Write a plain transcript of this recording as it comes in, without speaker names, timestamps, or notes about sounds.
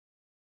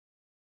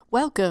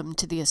Welcome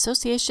to the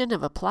Association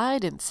of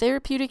Applied and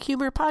Therapeutic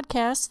Humor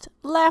podcast,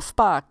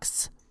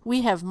 Laughbox.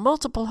 We have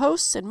multiple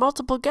hosts and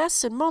multiple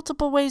guests and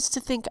multiple ways to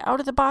think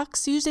out of the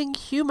box using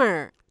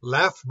humor.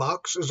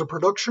 Laughbox is a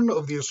production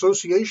of the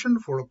Association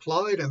for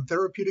Applied and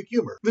Therapeutic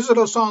Humor. Visit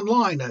us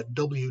online at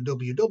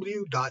www.aath.org.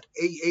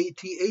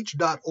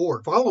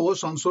 Follow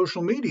us on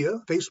social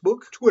media,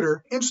 Facebook,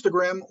 Twitter,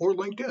 Instagram, or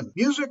LinkedIn.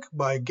 Music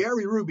by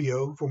Gary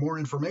Rubio. For more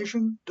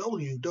information,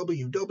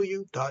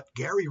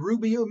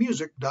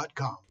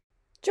 www.garyrubiomusic.com.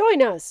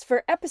 Join us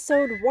for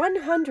episode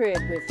 100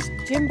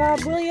 with Jim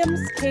Bob Williams,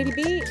 Katie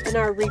B, and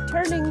our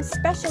returning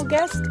special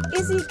guest,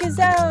 Izzy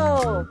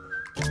Gesell.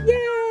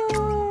 Yay!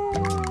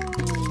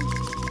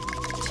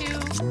 2,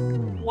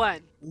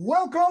 1.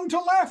 Welcome to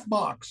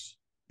Laughbox,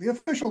 the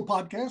official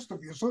podcast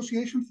of the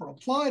Association for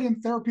Applied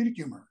and Therapeutic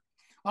Humor.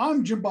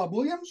 I'm Jim Bob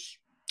Williams.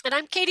 And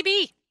I'm Katie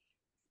B.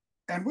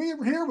 And we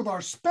are here with our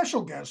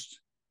special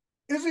guest,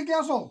 Izzy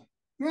Gesell.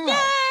 Yay!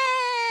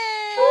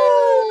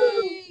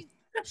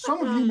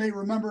 Some of you may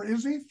remember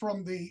Izzy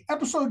from the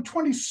episode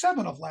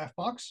 27 of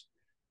Laughbox,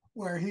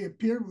 where he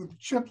appeared with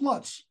Chip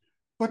Lutz.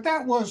 But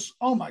that was,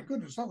 oh my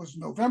goodness, that was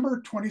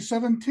November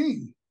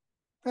 2017.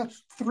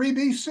 That's 3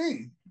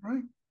 BC,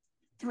 right?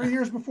 3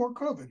 years before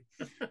COVID.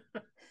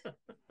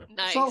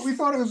 Nice. So we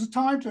thought it was a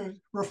time to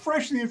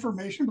refresh the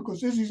information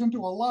because Izzy's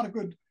into a lot of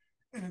good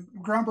and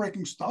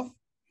groundbreaking stuff.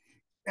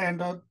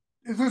 And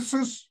this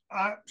is,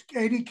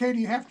 Katie,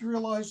 you have to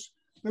realize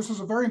this is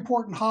a very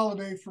important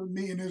holiday for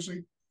me and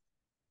Izzy.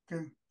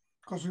 Okay,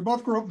 because we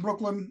both grew up in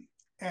Brooklyn,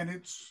 and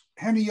it's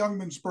Henny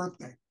Youngman's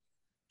birthday.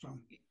 So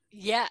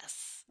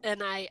yes,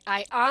 and I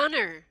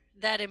honor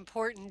that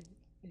important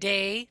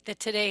day that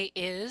today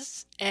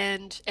is,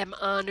 and am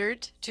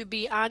honored to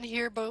be on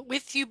here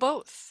with you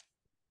both.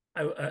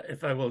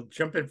 If I will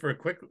jump in for a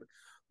quick,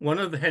 one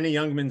of the Henny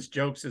Youngman's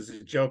jokes is a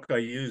joke I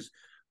use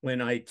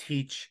when I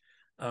teach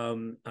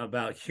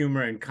about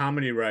humor and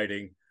comedy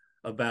writing,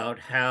 about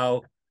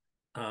how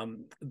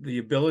the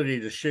ability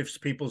to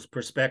shift people's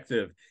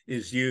perspective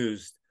is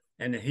used,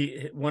 and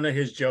one of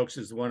his jokes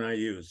is the one I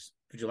use.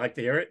 Would you like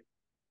to hear it?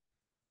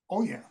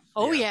 Oh yeah.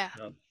 Oh yeah.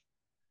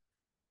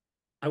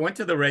 I went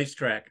to the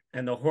racetrack,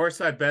 and the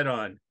horse I bet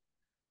on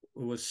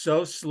was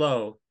so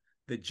slow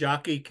the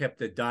jockey kept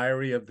a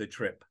diary of the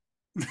trip.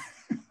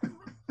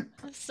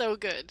 So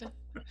good.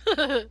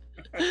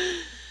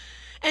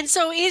 And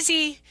so,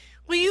 Izzy,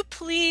 will you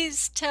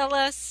please tell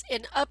us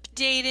an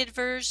updated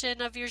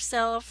version of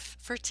yourself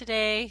for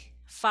today,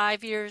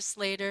 5 years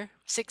later,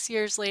 6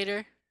 years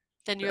later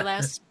than your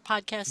last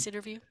podcast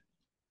interview?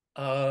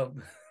 Well,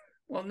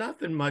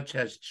 nothing much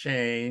has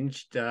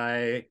changed.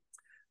 I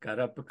got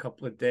up a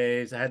couple of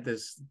days. I had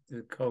the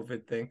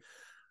COVID thing.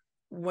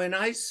 When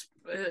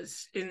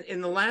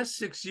in the last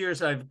 6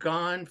 years, I've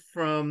gone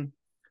from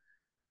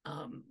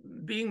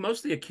being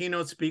mostly a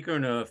keynote speaker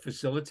and a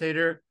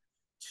facilitator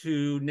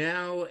to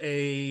now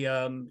a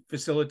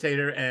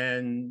facilitator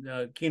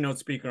and keynote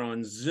speaker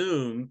on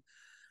Zoom.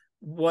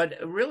 What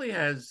really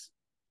has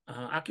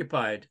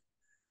occupied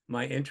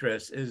my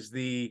interest is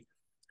the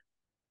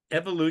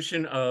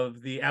evolution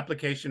of the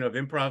application of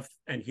improv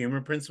and humor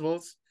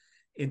principles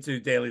into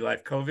daily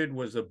life. COVID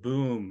was a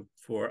boom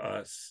for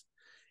us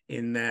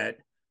in that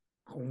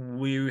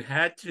we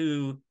had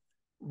to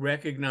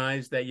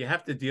recognize that you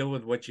have to deal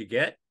with what you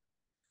get,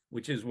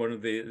 which is one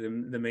of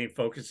the main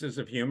focuses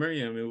of humor.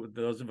 You know, I mean,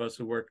 those of us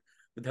who work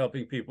with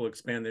helping people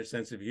expand their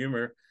sense of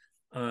humor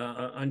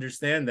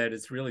understand that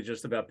it's really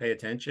just about pay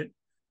attention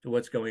to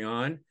what's going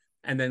on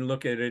and then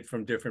look at it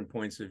from different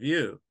points of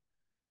view.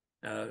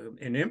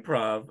 In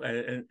improv,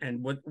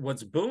 and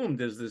what's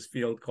boomed is this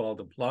field called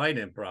applied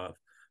improv,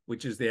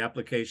 which is the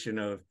application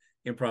of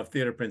improv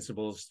theater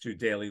principles to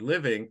daily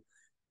living,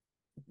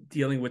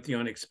 dealing with the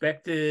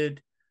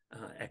unexpected,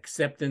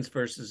 acceptance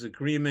versus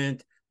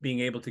agreement, being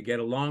able to get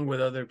along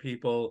with other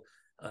people,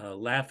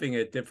 laughing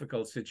at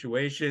difficult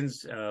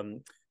situations,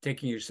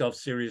 taking yourself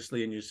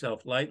seriously and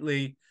yourself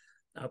lightly,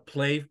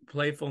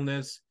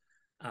 playfulness,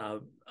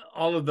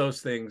 all of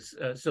those things.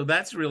 So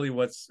that's really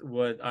what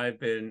I've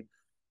been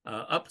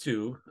up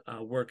to,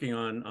 working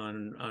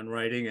on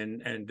writing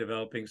and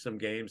developing some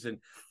games. And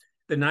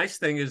the nice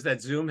thing is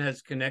that Zoom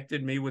has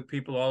connected me with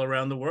people all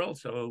around the world.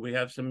 So we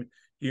have some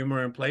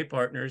humor and play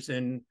partners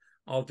in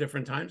all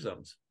different time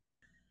zones.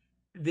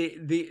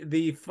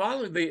 The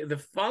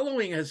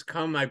following has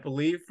come, I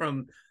believe,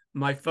 from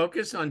my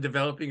focus on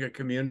developing a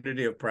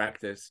community of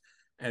practice,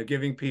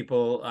 giving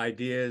people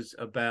ideas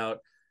about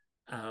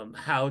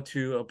how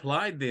to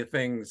apply the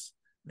things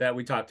that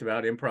we talked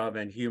about, improv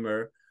and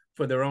humor,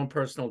 for their own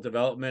personal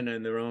development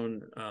and their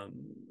own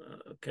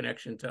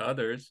connection to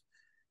others.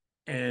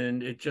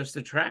 And it just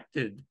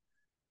attracted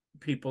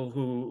people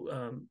who,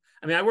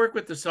 I work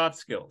with the soft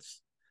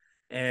skills.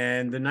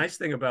 And the nice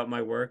thing about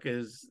my work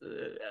is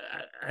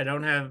I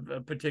don't have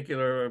a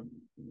particular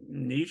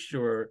niche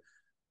or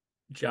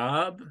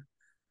job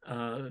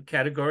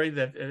category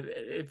that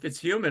if it's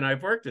human,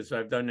 I've worked it. So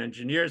I've done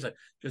engineers. I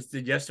just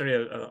did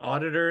yesterday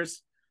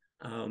auditors.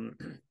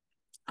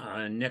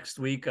 Next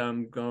week,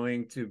 I'm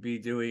going to be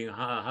doing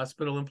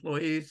hospital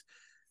employees.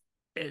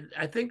 And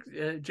I think,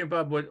 Jim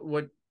Bob,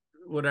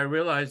 what I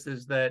realized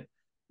is that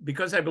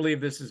because I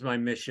believe this is my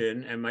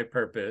mission and my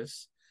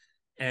purpose,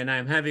 and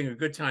I'm having a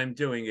good time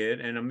doing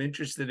it, and I'm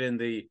interested in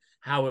the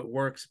how it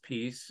works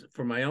piece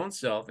for my own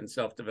self and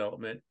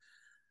self-development,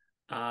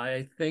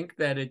 I think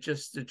that it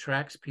just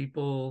attracts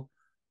people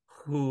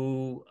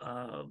who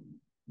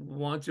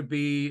want to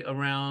be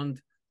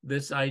around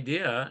this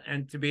idea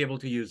and to be able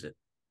to use it.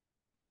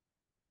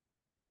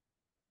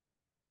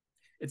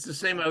 It's the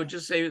same, I would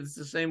just say it's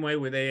the same way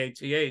with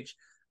AATH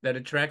that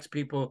attracts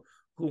people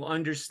who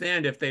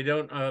understand, if they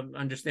don't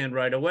understand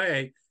right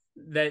away,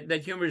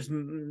 that humor is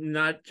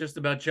not just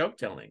about joke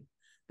telling,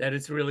 that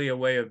it's really a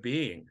way of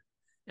being.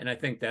 And I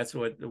think that's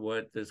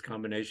what this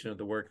combination of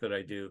the work that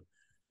I do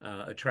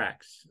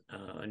attracts,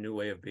 a new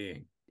way of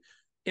being.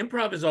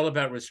 Improv is all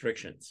about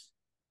restrictions,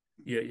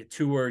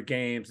 two-word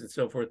games and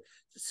so forth.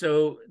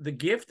 So the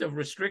gift of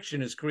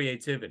restriction is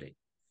creativity.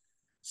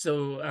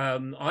 So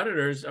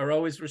auditors are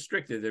always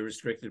restricted. They're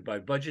restricted by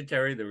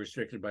budgetary, they're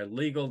restricted by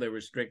legal, they're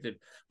restricted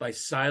by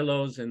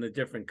silos in the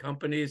different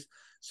companies.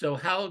 So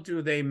how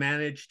do they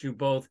manage to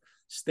both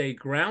stay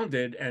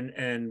grounded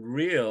and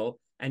real,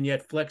 and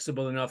yet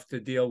flexible enough to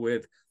deal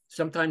with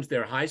sometimes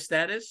they're high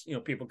status,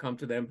 people come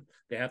to them,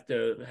 they have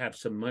to have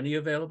some money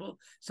available.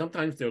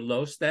 Sometimes they're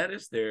low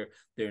status, they're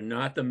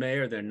not the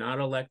mayor, they're not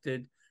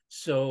elected.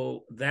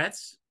 So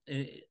that's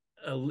an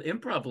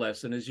improv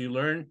lesson, as you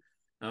learn.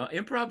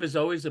 Improv is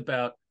always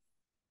about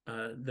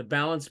the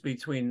balance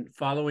between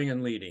following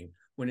and leading.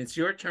 When it's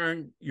your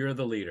turn, you're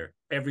the leader.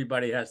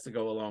 Everybody has to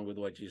go along with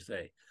what you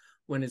say.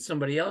 When it's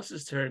somebody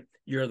else's turn,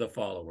 you're the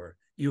follower.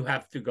 You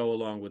have to go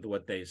along with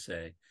what they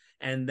say.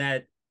 And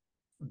that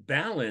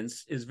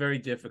balance is very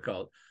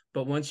difficult.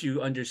 But once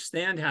you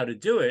understand how to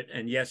do it,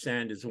 and yes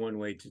and is one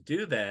way to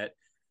do that,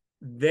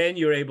 then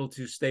you're able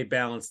to stay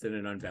balanced in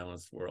an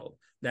unbalanced world.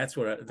 That's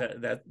what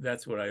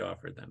that's what I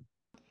offer them.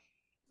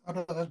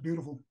 Oh, that's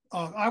beautiful.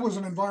 I was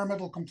an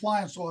environmental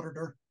compliance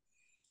auditor,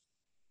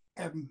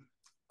 and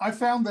I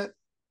found that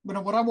when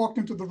I walked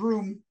into the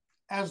room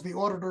as the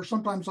auditor,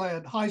 sometimes I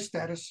had high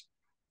status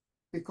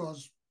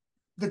because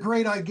the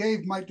grade I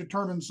gave might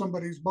determine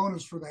somebody's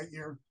bonus for that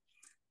year.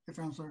 If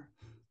I'm sorry.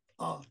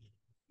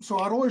 So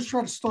I'd always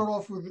try to start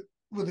off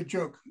with a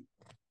joke,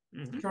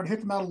 try to hit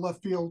them out of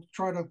left field,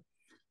 try to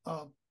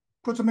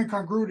put some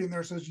incongruity in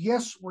there. Says,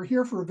 yes, we're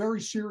here for a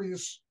very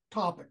serious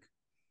topic,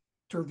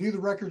 to review the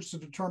records to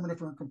determine if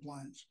we're in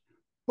compliance.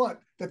 But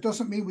that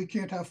doesn't mean we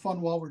can't have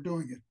fun while we're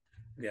doing it.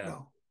 Yeah.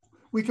 No.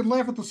 We can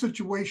laugh at the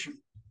situation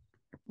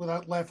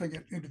without laughing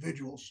at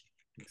individuals.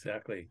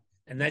 Exactly.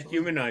 And that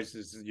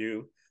humanizes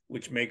you,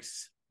 which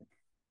makes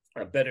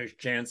a better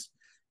chance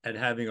at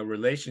having a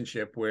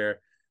relationship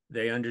where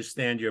they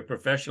understand your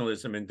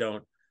professionalism and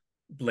don't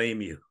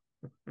blame you.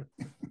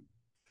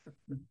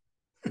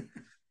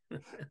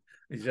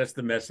 He's just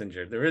the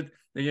messenger.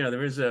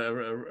 There is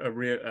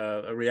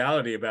a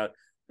reality about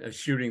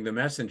shooting the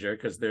messenger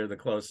because they're the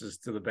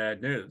closest to the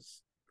bad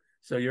news.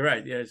 So you're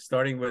right. Yeah,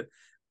 starting with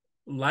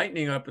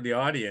lightening up the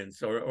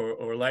audience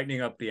or lightening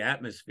up the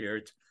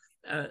atmosphere.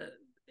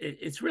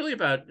 It's really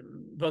about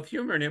both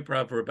humor and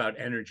improv are about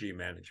energy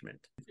management.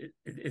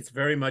 It's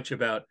very much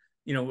about,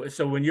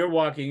 so when you're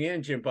walking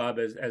in, Jim Bob,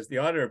 as the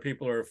auditor,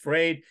 people are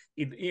afraid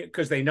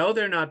because they know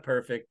they're not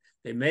perfect.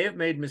 They may have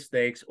made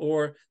mistakes,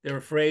 or they're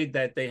afraid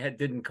that they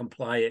didn't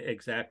comply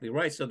exactly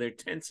right. So they're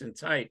tense and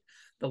tight.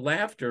 The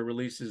laughter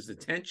releases the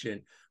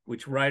tension,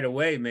 which right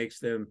away makes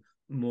them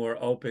more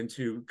open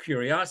to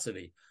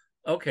curiosity.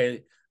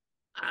 Okay,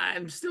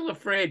 I'm still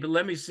afraid, but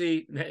let me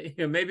see.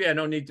 Maybe I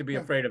don't need to be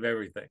afraid of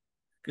everything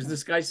because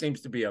this guy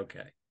seems to be okay.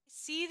 I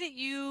see that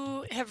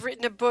you have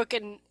written a book,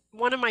 and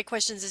one of my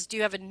questions is, do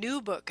you have a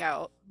new book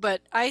out?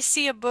 But I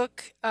see a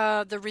book,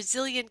 The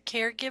Resilient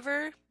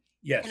Caregiver.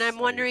 Yes. And I'm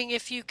wondering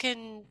if you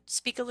can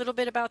speak a little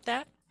bit about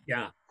that.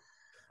 Yeah.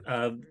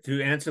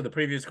 To answer the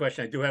previous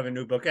question, I do have a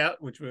new book out,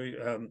 which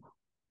The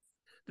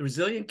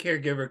Resilient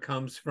Caregiver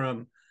comes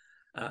from,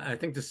 I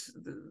think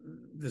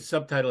the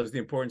subtitle is The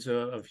Importance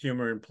of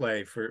Humor and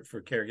Play for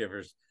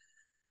Caregivers.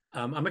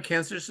 I'm a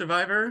cancer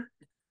survivor.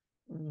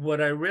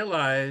 What I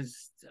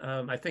realized,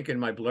 I think in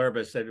my blurb,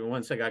 I said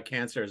once I got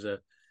cancer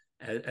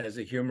as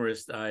a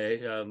humorist,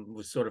 I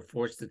was sort of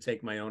forced to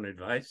take my own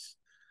advice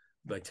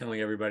by telling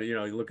everybody, you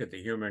look at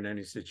the humor in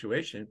any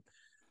situation.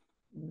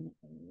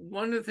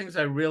 One of the things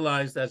I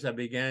realized as I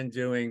began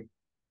doing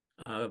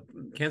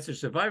cancer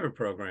survivor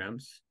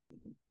programs,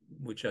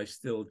 which I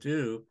still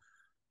do,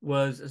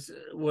 was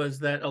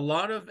that a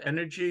lot of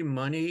energy,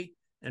 money,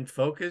 and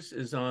focus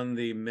is on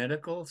the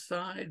medical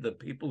side, the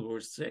people who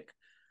are sick.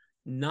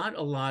 Not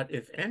a lot,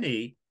 if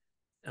any,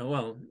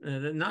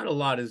 not a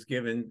lot is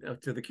given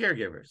to the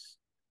caregivers.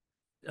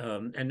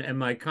 And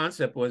my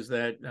concept was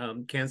that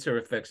cancer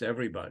affects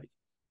everybody.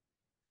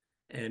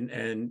 And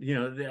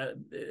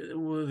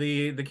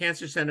the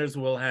cancer centers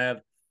will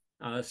have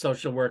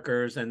social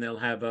workers, and they'll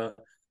have a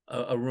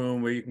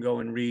room where you can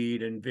go and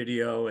read and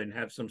video and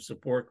have some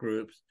support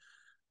groups.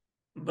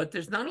 but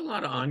there's not a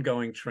lot of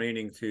ongoing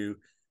training to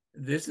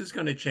this is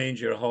going to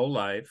change your whole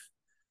life.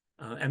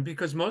 And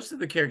because most of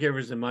the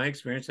caregivers in my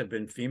experience have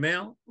been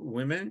female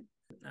women,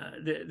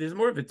 there's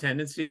more of a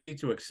tendency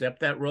to accept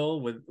that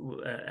role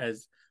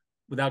as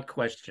without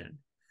question.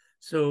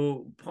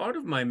 So part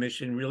of my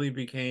mission really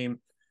became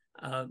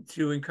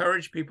to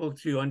encourage people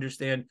to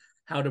understand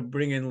how to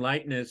bring in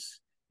lightness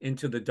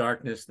into the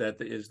darkness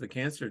that is the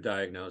cancer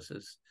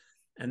diagnosis.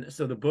 And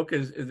so the book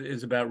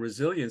is about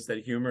resilience,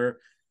 that humor,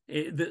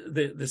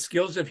 the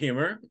skills of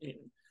humor,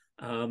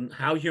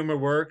 how humor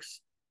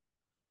works,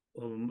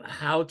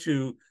 how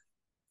to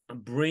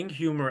bring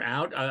humor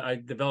out.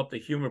 I developed a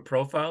humor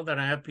profile that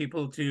I have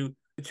people to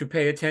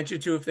pay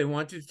attention to if they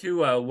wanted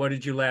to. What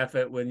did you laugh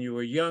at when you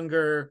were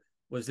younger?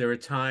 Was there a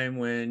time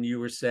when you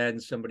were sad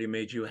and somebody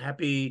made you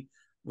happy?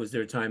 Was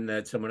there a time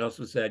that someone else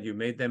was sad, you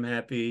made them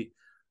happy?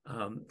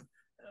 Um,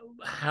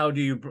 how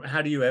do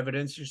you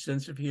evidence your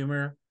sense of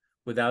humor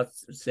without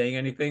saying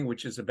anything?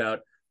 Which is about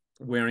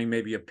wearing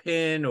maybe a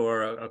pin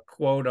or a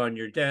quote on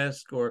your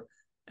desk or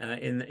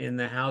in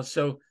the house.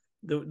 So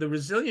the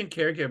resilient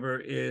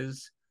caregiver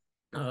is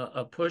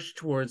a push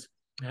towards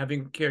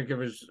having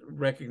caregivers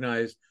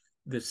recognize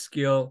the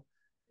skill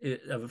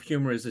of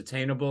humor is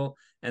attainable,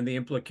 and the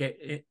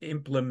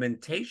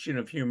implementation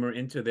of humor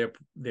into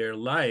their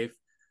life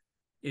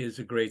is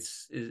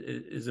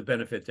a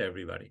benefit to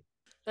everybody.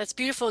 That's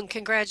beautiful, and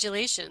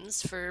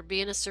congratulations for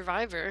being a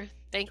survivor.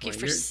 Thank you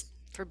 20 years.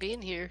 for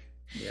being here.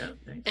 Yeah,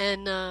 thanks.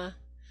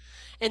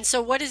 And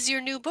so what is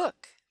your new book?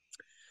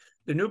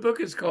 The new book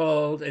is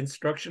called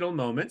Instructional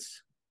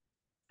Moments: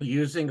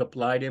 Using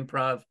Applied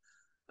Improv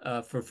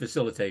for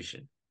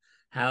Facilitation.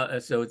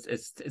 So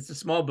it's a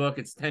small book.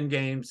 It's 10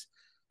 games,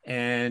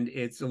 and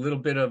it's a little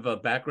bit of a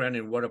background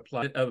in what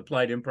applied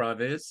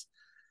improv is,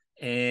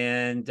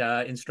 and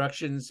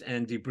instructions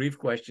and debrief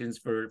questions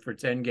for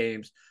 10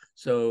 games.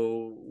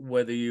 So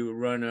whether you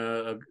run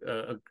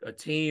a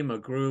team, a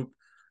group,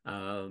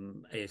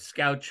 a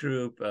scout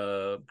troop,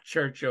 a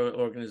church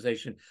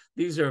organization,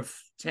 these are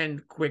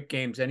 10 quick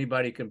games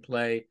anybody can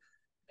play.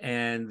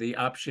 And the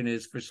option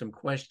is for some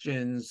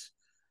questions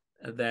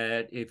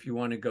that if you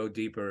want to go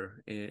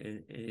deeper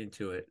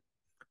into it,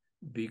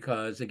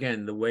 because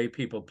again, the way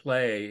people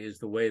play is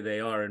the way they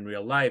are in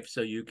real life.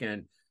 So you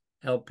can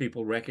help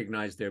people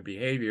recognize their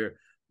behavior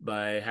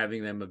by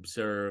having them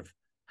observe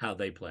how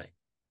they play.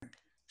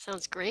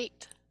 Sounds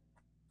great.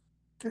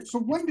 Okay, so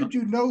when did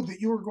you know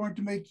that you were going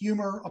to make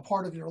humor a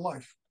part of your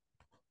life?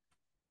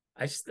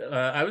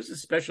 I was a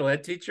special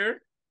ed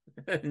teacher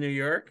in New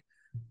York,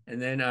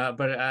 and then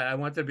but I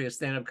wanted to be a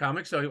stand-up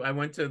comic, so I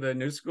went to the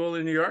New School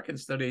in New York and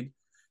studied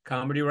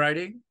comedy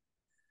writing,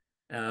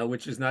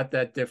 which is not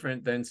that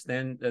different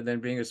than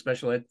being a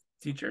special ed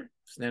teacher.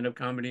 Stand-up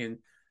comedy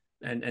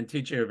and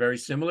teaching are very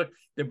similar.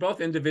 They're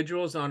both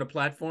individuals on a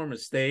platform, a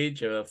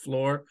stage, a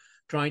floor,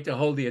 trying to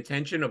hold the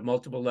attention of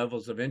multiple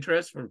levels of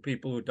interest for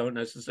people who don't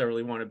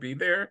necessarily want to be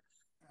there,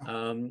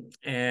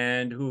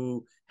 and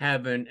who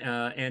have an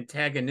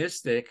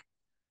antagonistic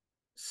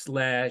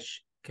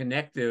slash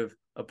connective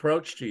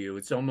approach to you.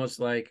 It's almost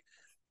like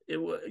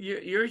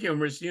you're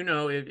humorous.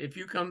 If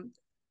you come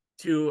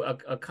to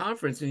a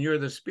conference and you're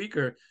the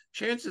speaker,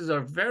 chances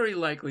are very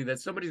likely that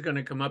somebody's going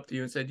to come up to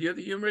you and say, "You're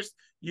the humorist.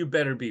 You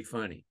better be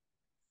funny."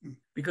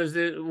 Because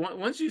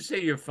once you say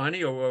you're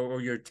funny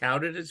or you're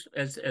touted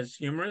as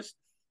humorous,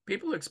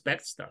 people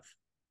expect stuff.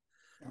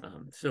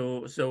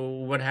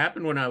 So what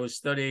happened when I was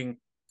studying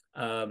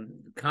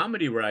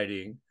comedy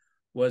writing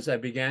was I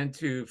began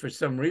to, for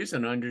some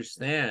reason,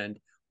 understand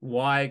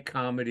why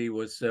comedy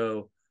was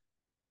so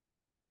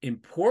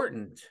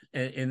important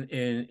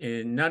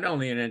in not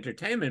only in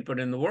entertainment but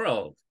in the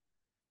world.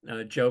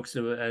 Jokes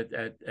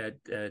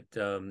at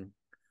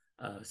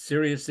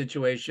serious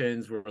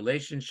situations,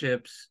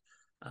 relationships,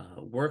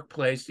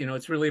 workplace.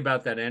 It's really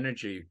about that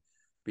energy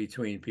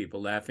between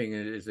people. Laughing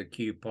is a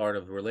key part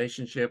of a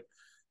relationship.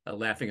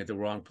 Laughing at the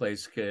wrong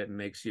place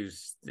makes you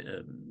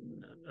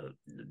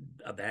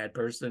a bad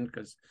person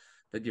because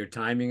that your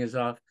timing is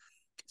off.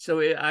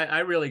 So I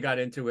really got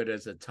into it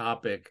as a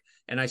topic,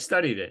 and I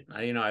studied it.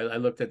 I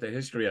looked at the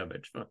history of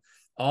it.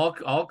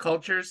 All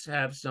cultures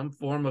have some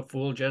form of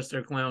fool,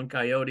 jester, clown,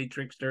 coyote,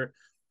 trickster,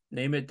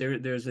 name it.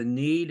 There's a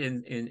need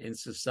in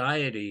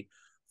society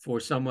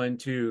for someone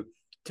to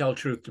tell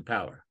truth to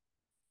power,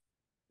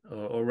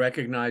 or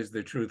recognize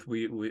the truth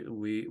we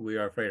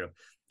are afraid of.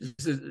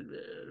 This is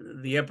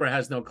the emperor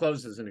has no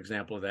clothes as an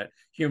example of that.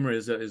 Humor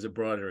is a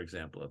broader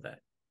example of that.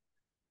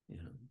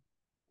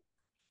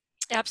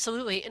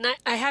 Absolutely. And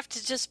I have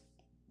to just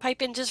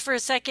pipe in just for a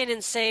second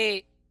and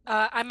say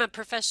I'm a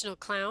professional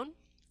clown,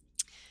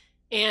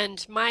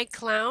 and my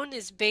clown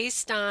is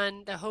based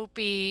on the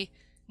Hopi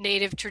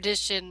native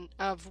tradition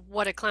of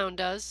what a clown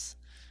does.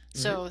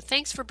 So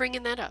thanks for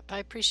bringing that up. I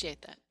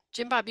appreciate that.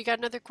 Jim Bob, you got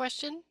another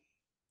question?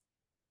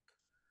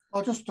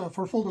 Just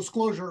for full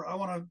disclosure, I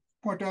want to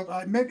point out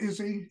I met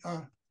Izzy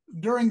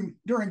during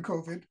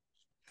COVID.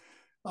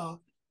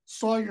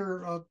 Saw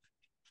your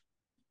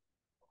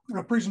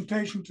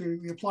presentation to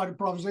the Applied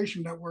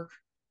Improvisation Network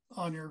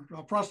on your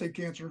prostate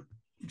cancer,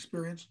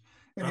 experience,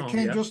 and it Oh,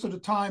 came yeah. just at a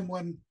time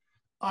when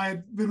I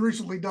had been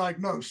recently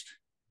diagnosed.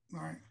 All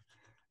right,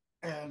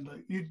 and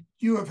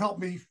you have helped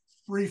me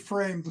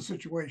reframe the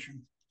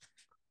situation.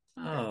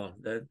 And Oh,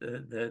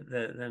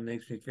 that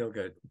makes me feel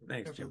good.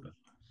 Thanks, it's a Jimbo.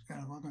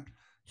 kind of okay.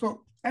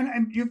 So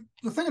and you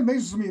the thing that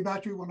amazes me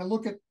about you when I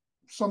look at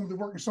some of the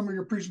work in some of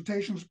your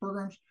presentations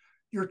programs,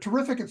 you're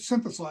terrific at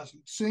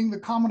synthesizing, seeing the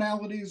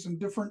commonalities and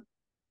different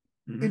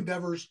Mm-hmm.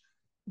 endeavors,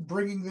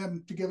 bringing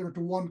them together into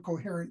one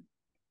coherent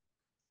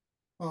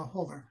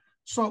whole there.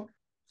 So,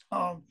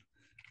 um,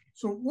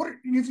 so what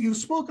you've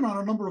spoken on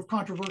a number of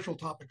controversial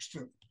topics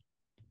too.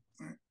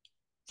 Right?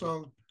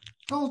 So,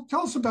 tell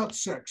us about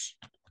sex.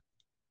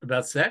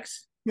 About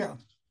sex? Yeah.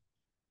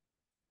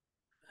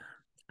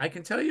 I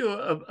can tell you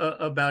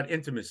about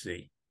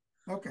intimacy.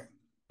 Okay.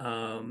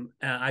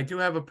 I do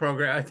have a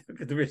program.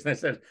 The reason I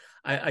said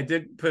I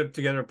did put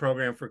together a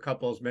program for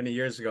couples many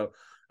years ago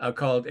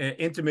called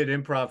Intimate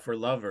Improv for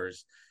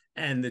Lovers.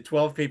 And the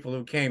 12 people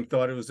who came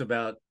thought it was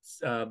about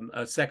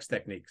sex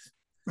techniques.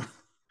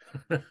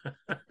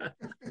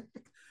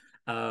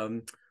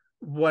 um,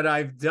 what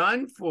I've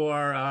done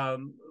for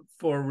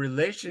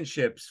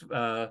relationships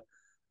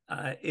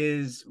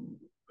is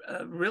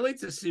really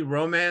to see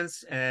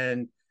romance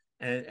and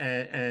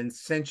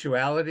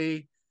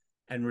sensuality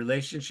and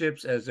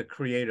relationships as a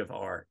creative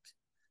art.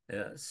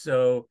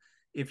 So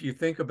if you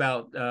think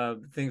about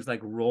things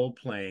like role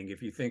playing,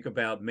 if you think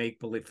about make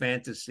believe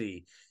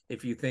fantasy,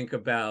 if you think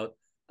about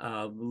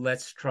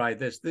let's try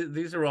this,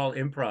 these are all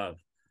improv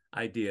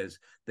ideas.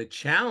 The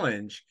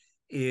challenge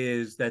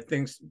is that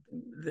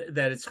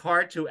that it's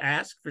hard to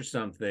ask for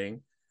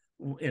something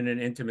in an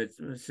intimate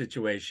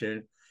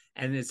situation,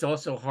 and it's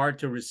also hard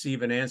to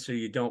receive an answer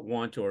you don't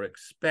want or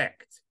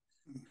expect.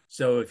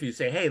 So if you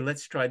say, "Hey,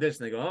 let's try this,"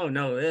 and they go, "Oh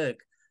no,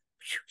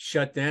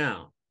 shut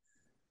down."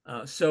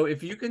 So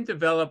if you can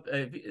develop,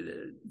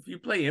 if you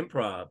play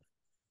improv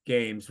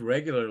games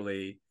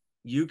regularly,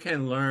 you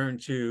can learn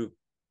to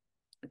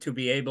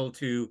be able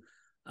to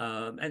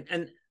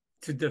and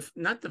to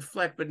not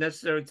deflect, but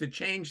necessarily to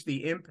change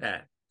the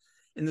impact.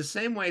 In the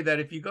same way that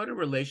if you go to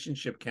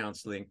relationship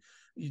counseling,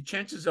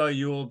 chances are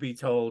you will be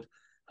told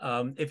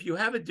if you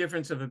have a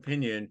difference of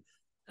opinion,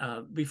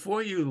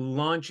 before you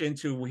launch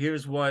into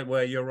here's why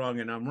you're wrong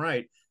and I'm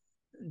right,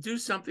 do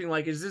something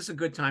like, is this a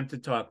good time to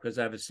talk? Because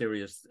I have a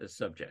serious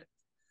subject.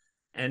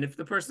 And if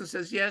the person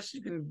says yes,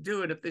 you can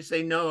do it. If they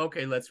say no,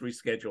 okay, let's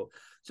reschedule.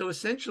 So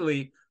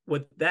essentially,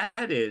 what that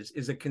is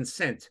a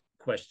consent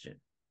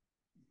question.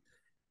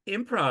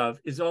 Improv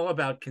is all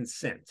about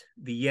consent.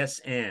 The yes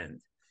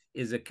and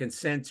is a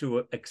consent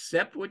to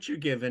accept what you're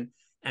given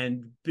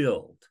and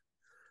build.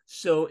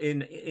 So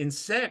in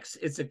sex,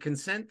 it's a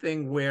consent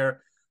thing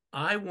where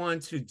I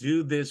want to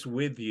do this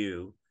with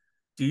you.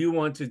 Do you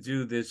want to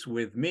do this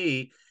with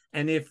me?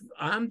 And if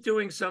I'm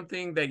doing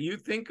something that you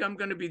think I'm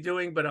going to be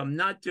doing, but I'm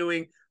not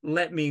doing,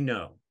 let me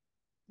know.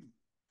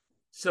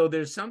 So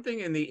there's something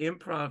in the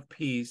improv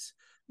piece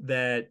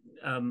that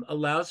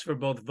allows for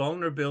both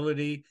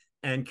vulnerability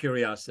and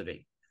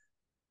curiosity.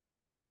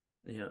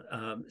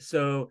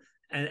 So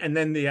and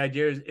then the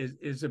idea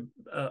is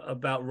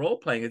about role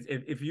playing.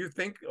 If you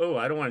think, oh,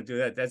 I don't want to do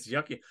that, that's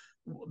yucky,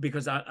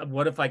 because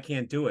what if I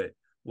can't do it?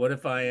 What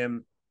if I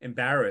am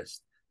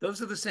embarrassed?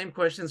 Those are the same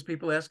questions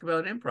people ask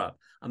about improv.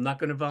 I'm not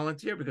going to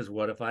volunteer because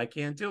what if I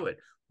can't do it?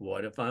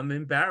 What if I'm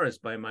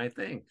embarrassed by my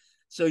thing?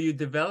 So you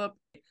develop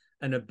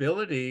an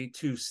ability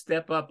to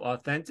step up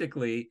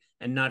authentically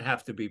and not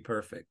have to be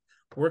perfect.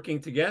 Working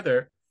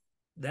together,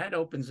 that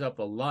opens up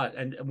a lot.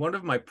 And one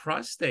of my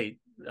prostate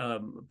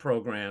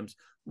programs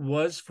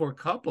was for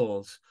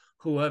couples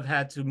who have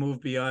had to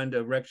move beyond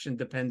erection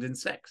dependent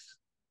sex.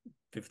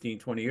 15,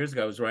 20 years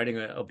ago, I was writing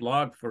a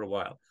blog for a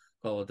while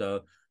called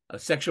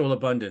Sexual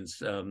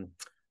Abundance,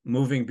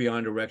 Moving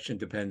Beyond Erection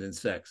Dependent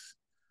Sex,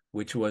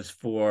 which was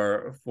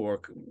for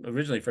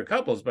originally for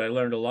couples, but I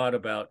learned a lot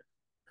about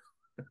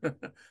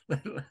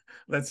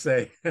let's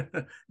say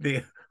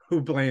the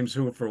who blames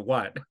who for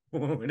what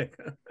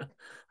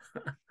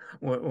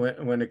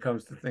when it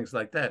comes to things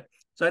like that.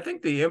 So I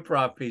think the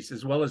improv piece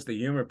as well as the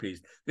humor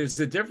piece, there's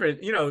a different,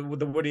 with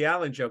the Woody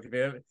Allen joke,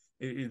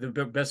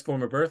 the best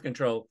form of birth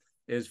control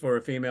is for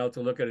a female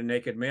to look at a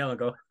naked male and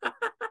go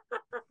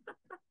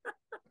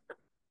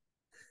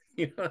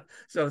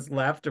so it's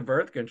laughter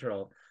birth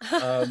control.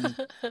 um,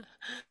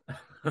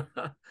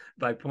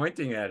 by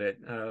pointing at it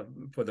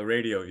for the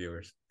radio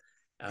viewers.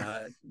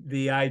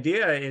 The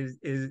idea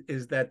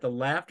is that the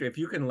laughter, if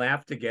you can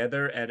laugh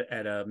together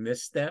at a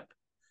misstep,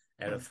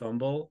 at a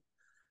fumble,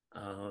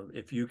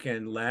 if you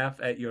can laugh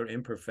at your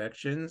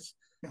imperfections,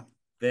 Yeah.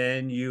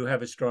 then you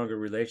have a stronger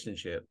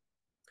relationship.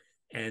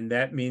 And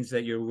that means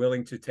that you're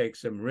willing to take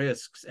some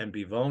risks and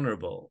be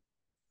vulnerable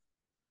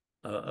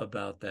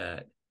about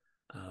that.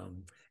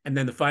 And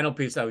then the final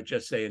piece I would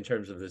just say in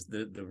terms of this,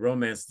 the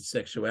romance, the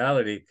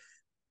sexuality,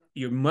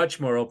 you're much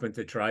more open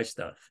to try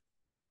stuff.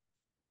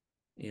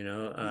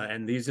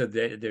 And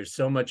there's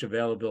so much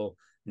available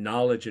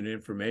knowledge and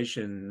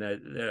information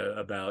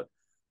about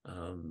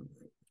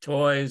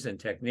toys and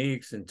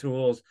techniques and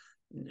tools.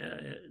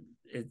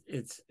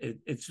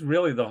 it's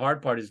really the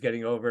hard part is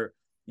getting over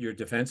your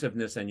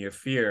defensiveness and your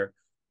fear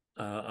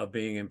of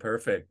being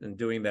imperfect, and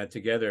doing that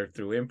together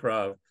through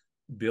improv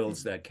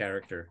builds that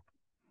character.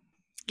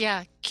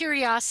 Yeah,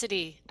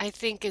 curiosity, I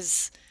think,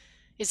 is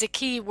a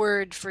key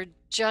word for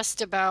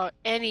just about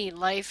any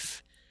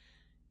life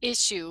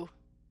issue.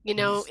 You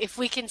know, if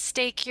we can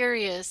stay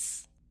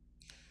curious,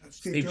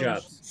 Steve Steve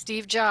Jobs. Jobs.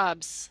 Steve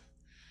Jobs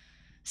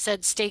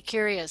said, stay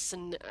curious.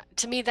 And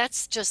to me,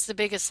 that's just the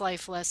biggest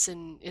life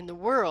lesson in the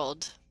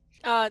world.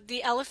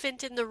 The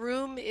elephant in the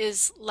room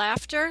is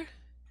laughter.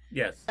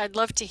 Yes. I'd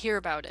love to hear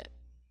about it.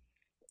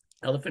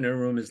 Elephant in a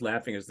Room is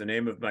Laughing is the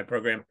name of my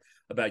program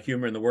about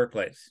humor in the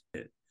workplace.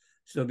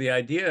 So the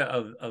idea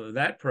of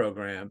that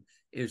program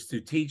is to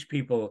teach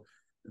people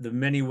the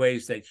many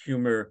ways that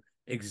humor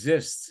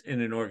exists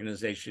in an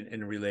organization,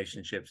 in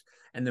relationships,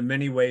 and the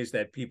many ways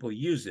that people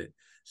use it.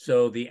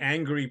 So the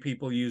angry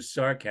people use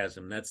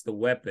sarcasm. That's the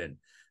weapon.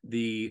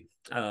 The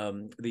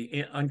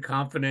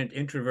unconfident,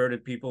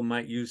 introverted people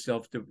might use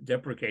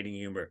self-deprecating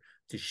humor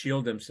to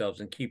shield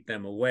themselves and keep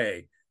them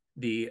away.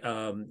 The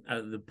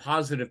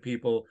positive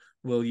people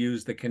will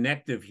use the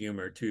connective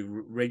humor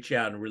to reach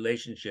out in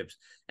relationships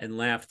and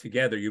laugh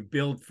together. You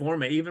build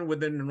format even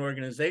within an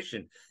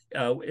organization.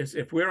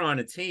 If we're on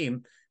a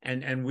team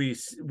and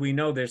we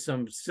know there's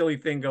some silly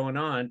thing going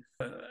on,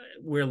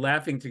 we're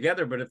laughing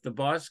together. But if the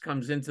boss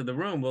comes into the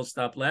room, we'll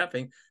stop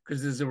laughing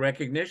because there's a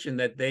recognition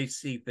that they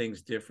see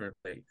things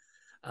differently.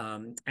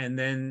 And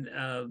then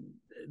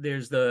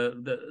there's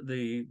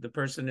the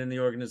person in the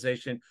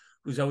organization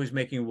who's always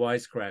making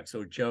wisecracks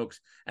or jokes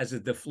as a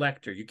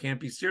deflector. You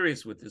can't be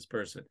serious with this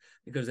person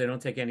because they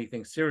don't take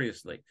anything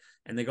seriously.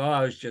 And they go, oh,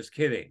 I was just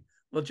kidding.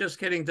 Well, just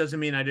kidding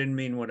doesn't mean I didn't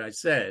mean what I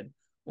said,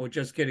 or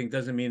just kidding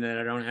doesn't mean that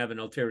I don't have an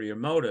ulterior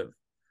motive.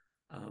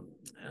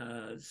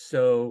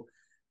 So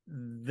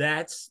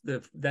that's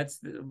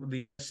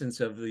the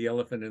essence of the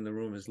elephant in the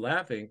room is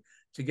laughing,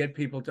 to get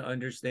people to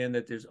understand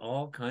that there's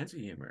all kinds of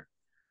humor.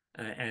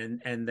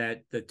 And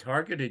that the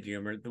targeted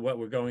humor, what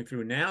we're going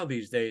through now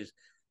these days,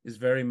 is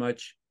very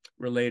much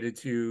related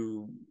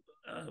to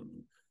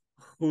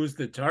who's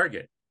the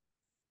target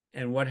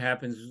and what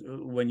happens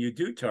when you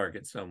do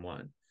target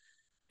someone.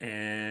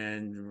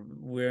 And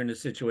we're in a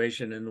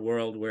situation in the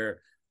world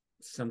where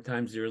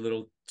sometimes you're a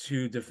little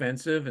too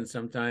defensive, and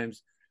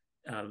sometimes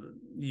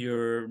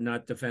you're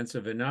not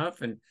defensive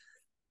enough. And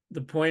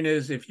the point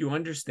is, if you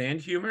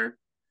understand humor,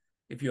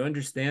 if you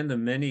understand the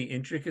many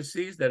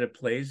intricacies that it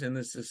plays in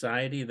the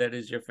society that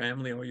is your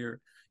family or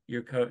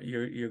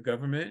your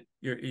government,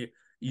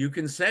 you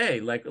can say,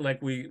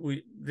 like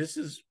we this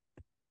is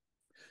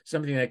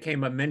something that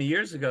came up many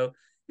years ago.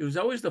 It was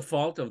always the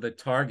fault of the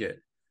target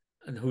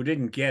and who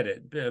didn't get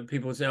it.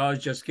 People would say, oh, I was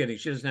just kidding,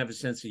 she doesn't have a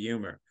sense of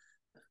humor.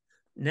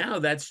 Now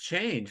that's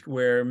changed,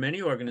 where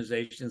many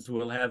organizations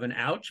will have an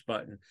ouch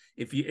button.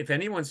 If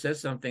anyone says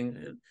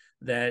something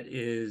that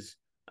is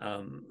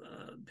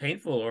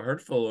painful or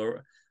hurtful,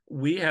 or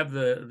we have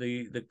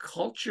the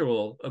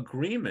cultural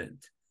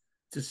agreement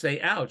to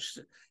say ouch,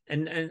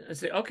 and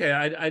say, okay,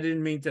 I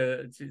didn't mean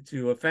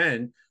to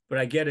offend, but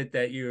I get it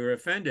that you're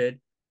offended,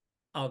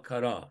 I'll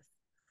cut off.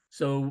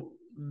 So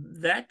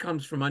that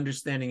comes from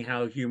understanding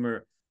how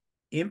humor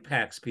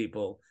impacts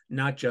people,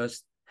 not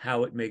just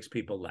how it makes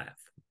people laugh.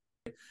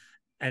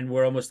 And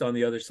we're almost on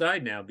the other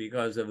side now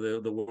because of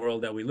the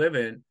world that we live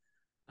in,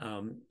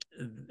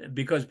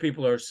 because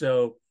people are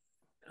so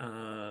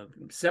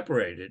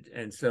separated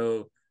and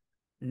so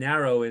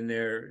narrow in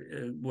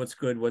their what's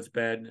good, what's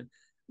bad,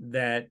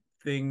 that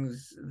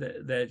things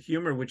that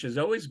humor, which has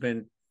always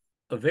been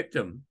a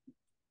victim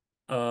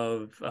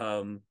of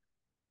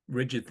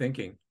rigid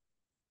thinking,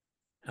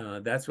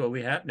 that's what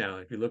we have now.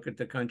 If you look at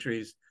the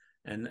countries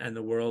and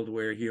the world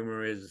where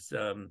humor is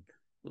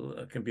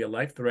can be a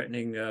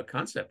life-threatening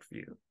concept for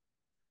you,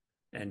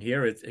 and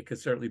here it could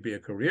certainly be a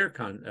career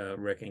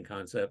wrecking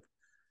concept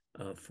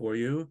for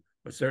you,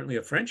 or certainly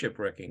a friendship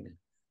wrecking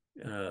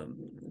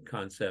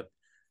concept.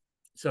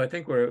 So I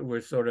think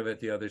we're sort of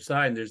at the other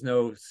side, and there's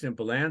no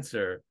simple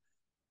answer.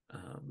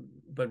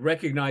 But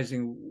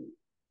recognizing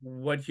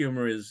what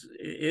humor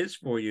is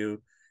for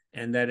you,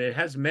 and that it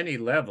has many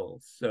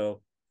levels.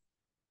 So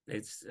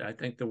it's, I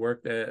think the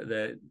work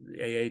that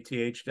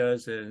AATH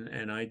does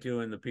and I do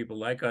and the people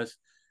like us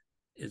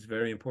is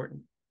very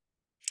important.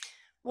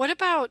 What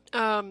about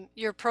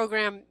your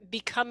program,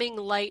 Becoming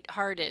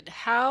Lighthearted?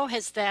 How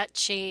has that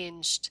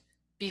changed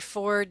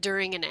before,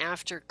 during, and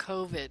after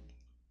COVID,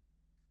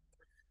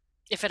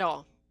 if at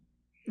all?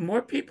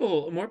 More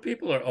people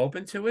are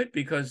open to it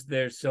because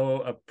they're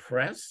so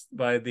oppressed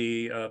by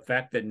the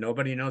fact that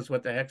nobody knows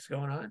what the heck's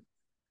going on.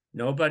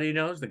 Nobody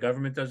knows. The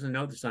government doesn't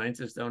know. The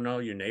scientists don't know.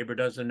 Your neighbor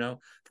doesn't know.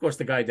 Of course,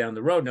 the guy down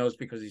the road knows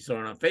because he saw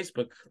it on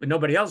Facebook, but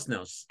nobody else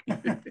knows.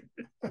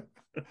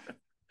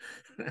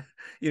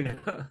 You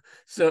know,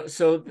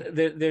 so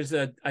there's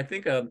I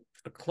think a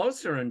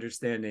closer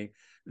understanding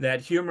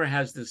that humor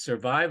has the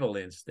survival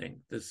instinct,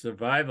 the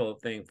survival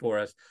thing for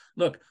us.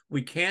 Look,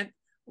 we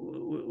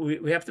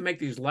have to make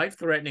these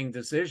life-threatening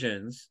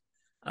decisions,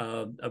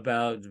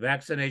 about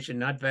vaccination,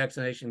 not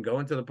vaccination,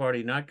 going to the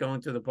party, not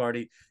going to the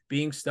party,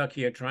 being stuck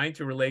here, trying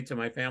to relate to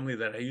my family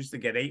that I used to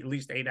get at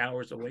least 8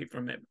 hours away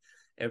from it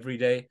every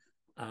day.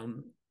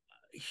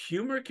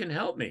 Humor can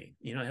help me,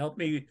 help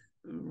me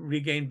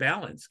regain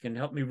balance, can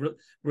help me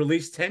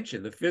release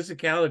tension, the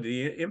physicality,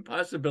 the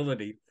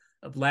impossibility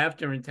of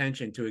laughter and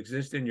tension to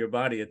exist in your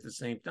body at the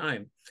same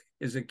time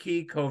is a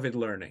key COVID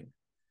learning.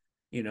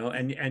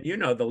 And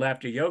the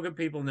laughter yoga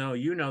people know,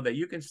 that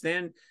you can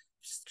stand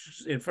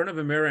in front of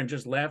a mirror and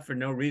just laugh for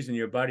no reason.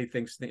 Your body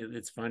thinks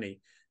it's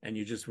funny, and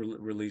you just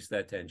release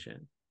that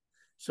tension.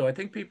 So I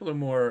think people are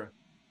more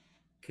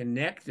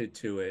connected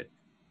to it,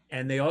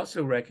 and they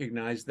also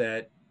recognize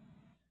that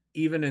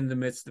even in the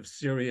midst of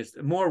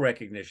more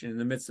recognition in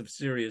the midst of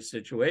serious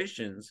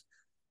situations,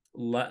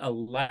 a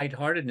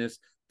lightheartedness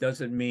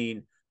doesn't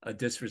mean a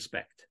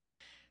disrespect.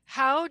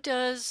 How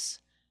does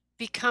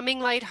becoming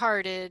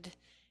lighthearted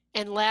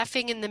and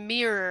laughing in the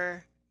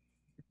mirror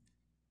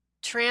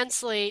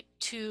translate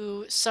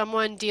to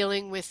someone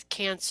dealing with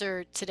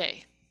cancer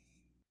today?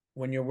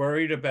 When you're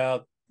worried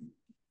about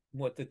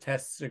what the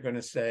tests are going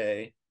to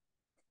say,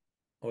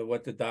 or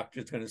what the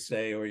doctor's going to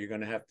say, or you're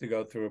going to have to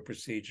go through a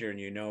procedure and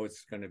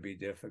it's going to be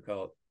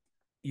difficult,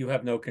 you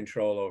have no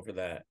control over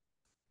that.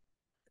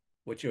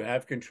 What you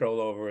have control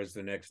over is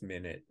the next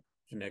minute,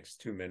 the next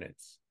 2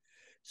 minutes.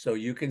 So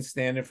you can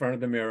stand in front of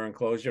the mirror and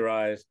close your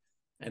eyes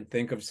and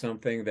think of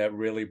something that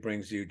really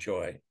brings you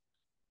joy.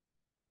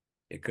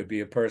 It could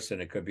be a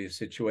person, it could be a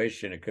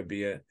situation, it could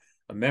be a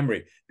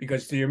memory,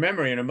 because to your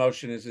memory, an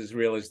emotion is as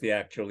real as the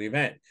actual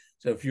event.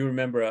 So if you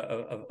remember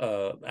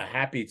a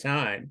happy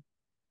time,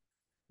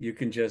 you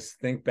can just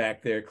think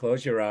back there,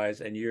 close your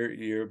eyes, and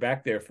you're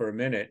back there for a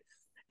minute.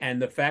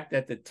 And the fact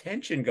that the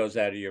tension goes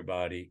out of your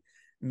body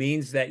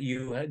means that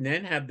you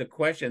then have the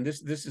question.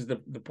 This is the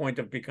point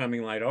of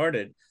becoming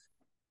lighthearted.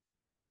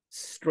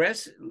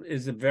 Stress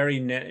is a very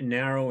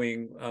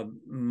narrowing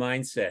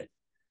mindset.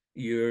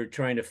 You're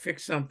trying to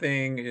fix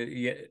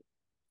something.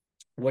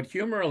 What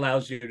humor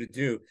allows you to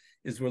do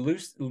is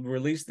release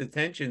the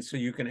tension, so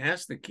you can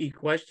ask the key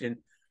question: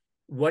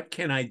 what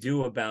can I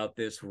do about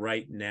this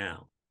right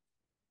now?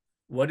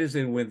 What is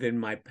it within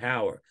my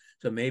power?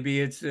 So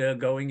maybe it's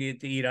going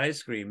to eat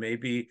ice cream.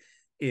 Maybe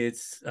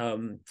it's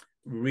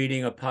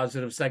reading a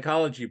positive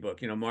psychology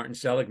book. Martin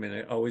Seligman,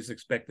 I always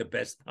expect the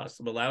best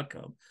possible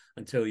outcome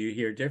until you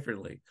hear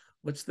differently.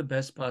 What's the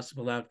best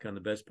possible outcome?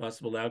 The best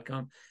possible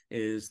outcome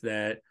is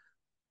that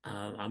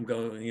I'm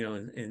going,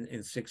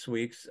 in 6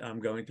 weeks, I'm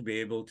going to be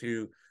able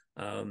to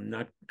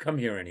not come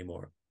here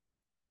anymore.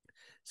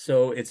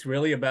 So it's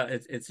really about,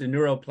 it's a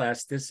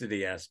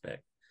neuroplasticity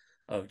aspect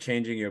of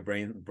changing your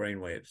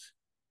brain waves.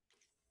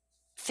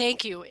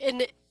 Thank you.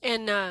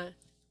 And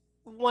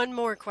one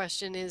more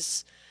question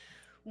is,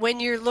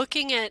 when you're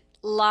looking at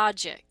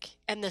logic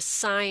and the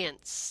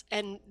science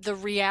and the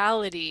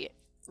reality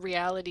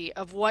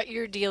of what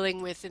you're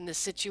dealing with in the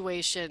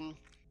situation,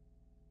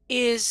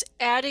 is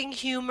adding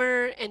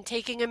humor and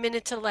taking a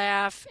minute to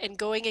laugh and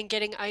going and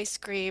getting ice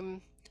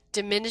cream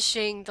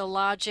diminishing the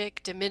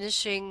logic,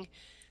 diminishing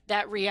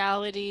that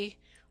reality?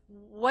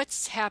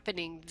 What's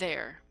happening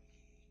there?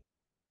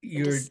 And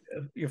You're just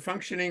you're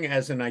functioning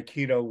as an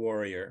Aikido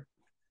warrior.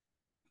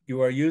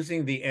 You are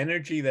using the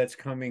energy that's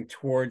coming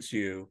towards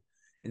you.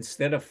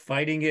 Instead of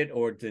fighting it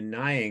or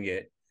denying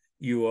it,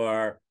 you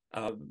are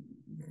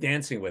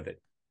dancing with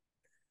it.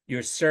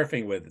 You're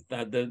surfing with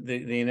it.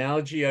 The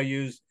analogy I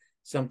use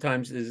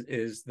sometimes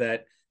is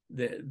that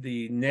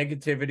the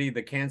negativity,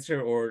 the cancer,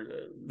 or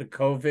the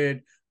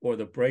COVID, or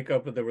the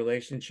breakup of the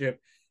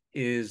relationship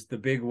is the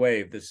big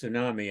wave, the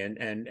tsunami,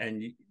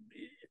 and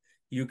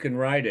you can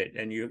ride it,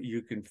 and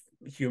you can.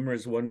 Humor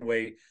is one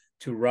way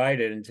to ride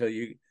it until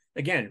you.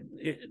 Again,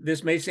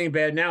 this may seem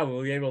bad now, but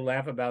we'll be able to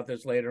laugh about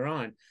this later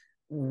on.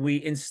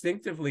 We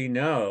instinctively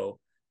know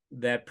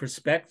that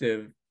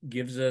perspective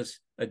gives us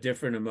a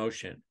different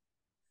emotion.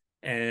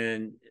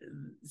 And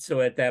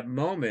so at that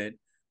moment,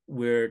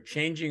 we're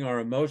changing our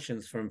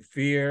emotions from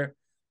fear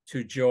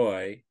to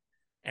joy.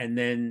 And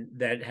then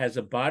that has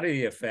a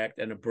body effect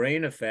and a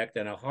brain effect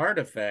and a heart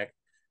effect.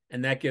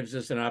 And that gives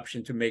us an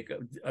option to make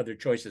other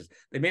choices.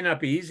 They may not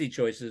be easy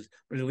choices,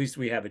 but at least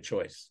we have a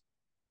choice.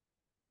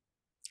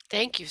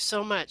 thank you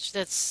so much.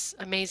 That's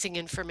amazing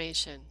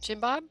information.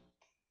 Jim Bob?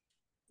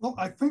 Well,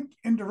 I think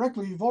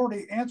indirectly you've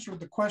already answered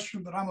the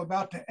question that I'm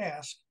about to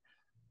ask,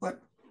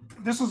 but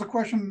this is a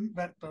question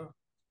that the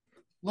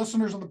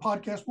listeners of the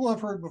podcast will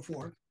have heard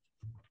before.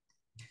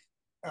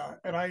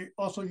 And I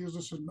also use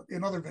this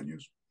in other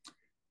venues.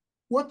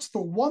 What's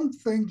the one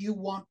thing you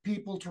want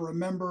people to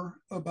remember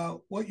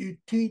about what you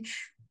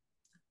teach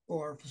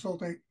or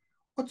facilitate?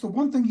 What's the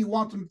one thing you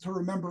want them to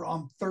remember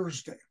on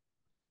Thursday?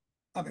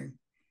 I mean,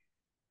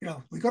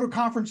 we go to a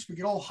conference, we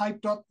get all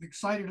hyped up,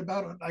 excited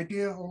about an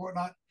idea or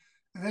whatnot.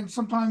 And then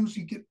sometimes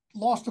you get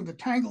lost in the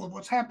tangle of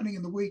what's happening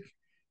in the week,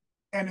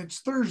 and it's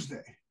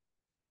Thursday.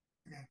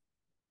 Okay.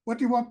 What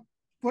do you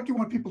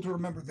want people to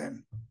remember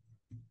then?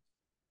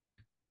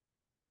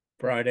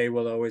 Friday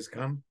will always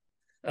come.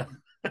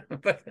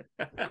 but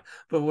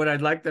but what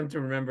I'd like them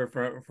to remember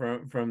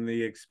from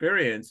the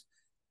experience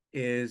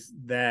is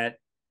that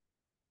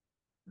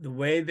the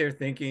way they're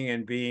thinking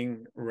and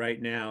being right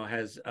now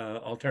has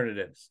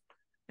alternatives,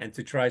 and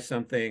to try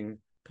something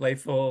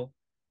playful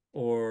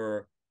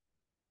or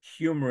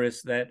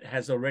humorous that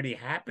has already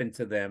happened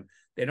to them.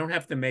 They don't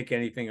have to make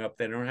anything up.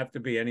 They don't have to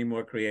be any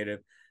more creative.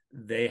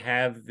 They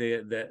have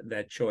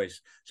that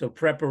choice. So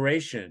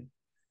preparation,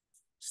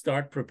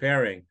 start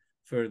preparing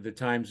for the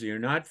times you're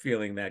not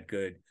feeling that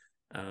good,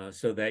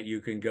 so that you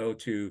can go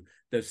to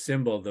the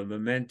symbol, the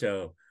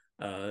memento,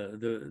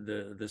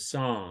 the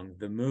song,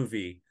 the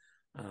movie.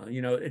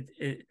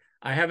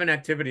 I have an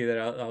activity that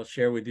I'll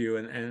share with you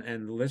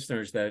and the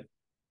listeners that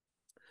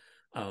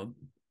I'm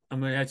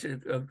going to ask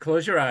you,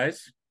 close your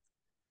eyes,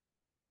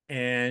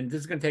 and this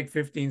is going to take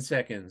 15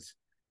 seconds.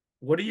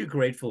 What are you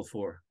grateful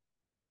for?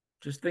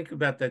 Just think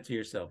about that to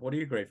yourself. What are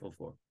you grateful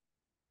for?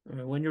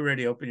 When you're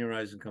ready, open your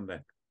eyes and come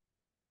back.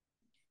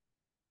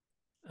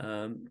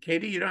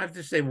 Katie, you don't have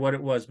to say what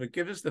it was, but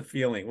give us the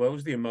feeling. What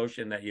was the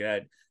emotion that you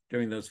had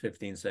during those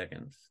 15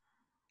 seconds?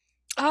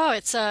 Oh,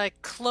 it's a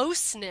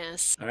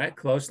closeness. All right,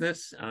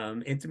 closeness,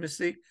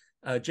 intimacy.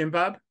 Jim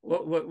Bob,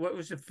 what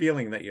was the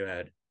feeling that you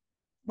had?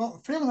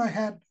 Well, the feeling I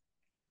had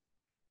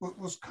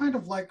was kind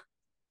of like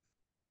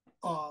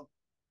uh,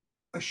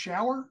 a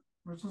shower.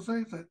 Let's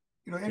say that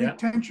any Yeah,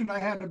 tension I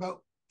had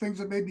about things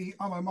that may be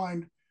on my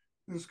mind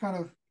is kind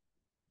of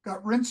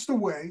got rinsed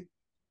away.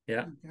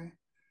 yeah, Okay,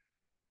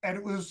 and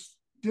it was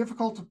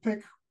difficult to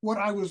pick what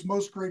I was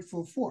most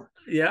grateful for.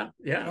 yeah,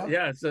 You yeah, know,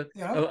 yeah. It's a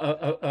you a,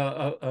 know,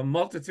 a, a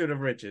multitude of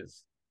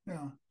riches.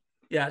 yeah.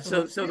 Yeah.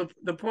 So So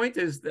the point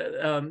is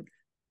that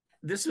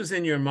this was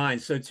in your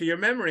mind. So to your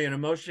memory, an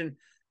emotion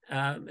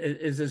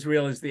is as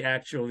real as the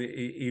actual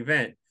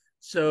event.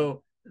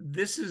 So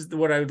this is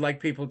what I would like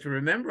people to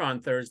remember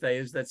on Thursday: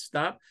 is that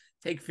stop,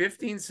 take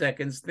 15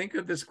 seconds, think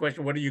of this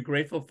question: what are you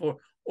grateful for?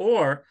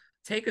 Or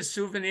take a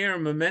souvenir, a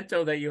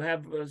memento that you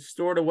have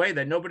stored away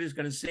that nobody's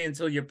going to see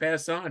until you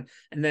pass on,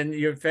 and then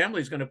your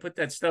family's going to put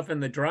that stuff in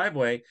the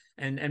driveway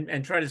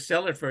and try to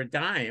sell it for a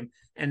dime,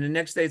 and the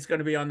next day it's going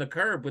to be on the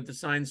curb with the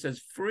sign that says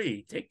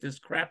free, take this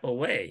crap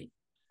away.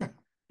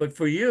 But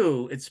for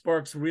you, it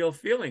sparks real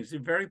feelings.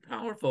 You're very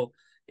powerful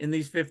in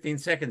these 15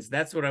 seconds.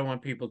 That's what I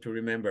want people to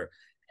remember.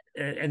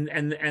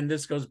 And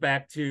this goes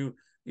back to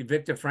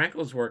Viktor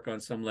Frankl's work on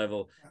some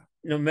level.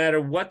 No matter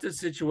what the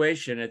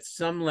situation, at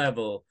some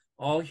level,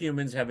 all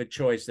humans have a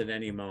choice at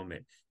any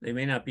moment. They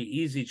may not be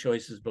easy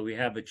choices, but we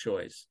have a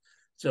choice.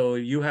 So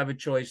you have a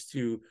choice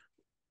to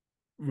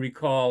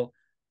recall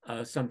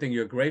something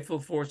you're grateful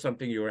for,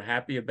 something you were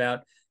happy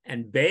about,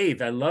 and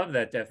bathe. I love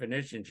that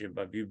definition, Jim.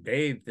 But you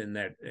bathed in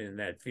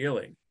that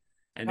feeling,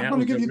 and I'm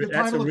going to give you the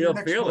that's a title of your real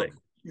next book. feeling.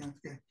 Yeah,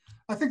 okay.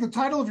 I think the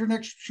title of your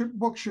next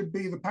book should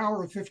be "The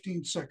Power of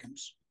 15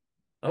 Seconds."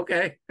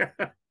 Okay.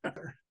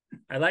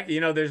 I like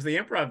it. There's the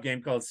improv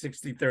game called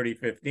 60, 30,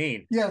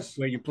 15, Yes.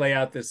 where you play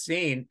out the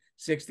scene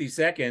 60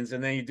 seconds,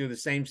 and then you do the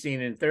same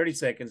scene in 30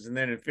 seconds, and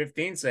then in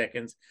 15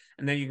 seconds,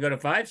 and then you go to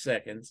 5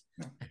 seconds.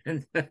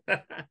 And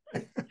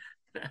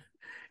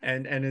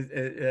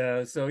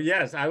so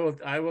yes, I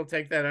will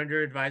take that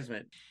under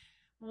advisement.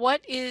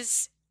 What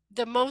is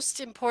the most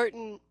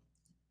important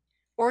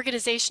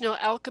organizational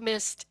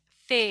alchemist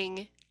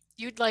thing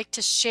you'd like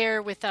to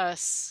share with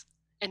us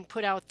and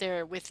put out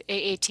there with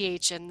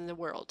AATH and the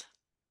world?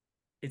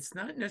 It's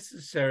not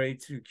necessary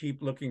to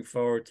keep looking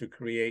forward to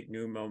create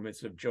new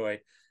moments of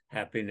joy,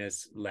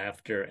 happiness,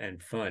 laughter,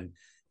 and fun.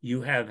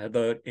 You have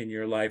that in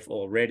your life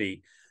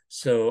already.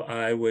 So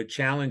I would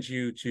challenge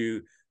you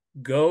to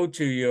go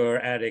to your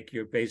attic,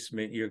 your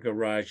basement, your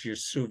garage, your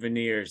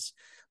souvenirs,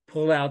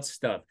 pull out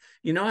stuff.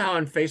 You know how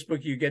on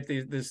Facebook you get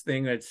this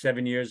thing that's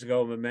 7 years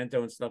ago,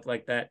 memento and stuff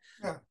like that?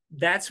 Yeah.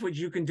 That's what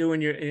you can do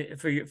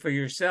for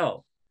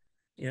yourself.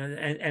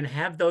 And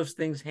have those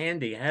things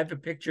handy. Have a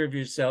picture of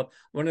yourself.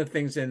 One of the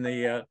things in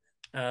the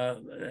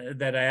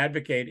that I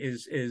advocate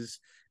is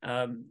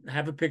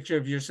have a picture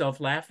of yourself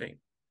laughing,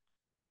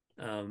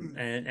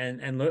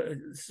 and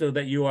so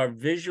that you are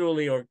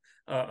visually, or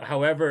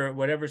however,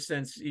 whatever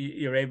sense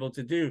you're able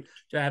to do,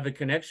 to have a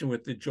connection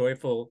with the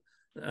joyful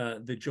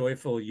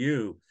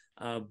you.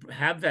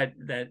 Have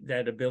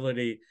that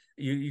ability.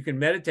 You can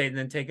meditate and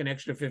then take an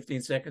extra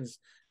 15 seconds,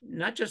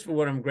 not just for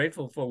what I'm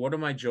grateful for, what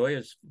am I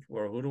joyous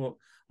for, who do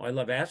I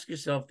love? Ask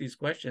yourself these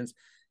questions,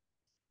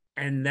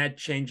 and that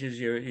changes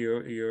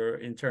your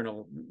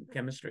internal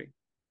chemistry.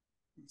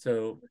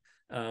 So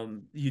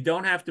you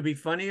don't have to be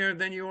funnier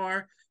than you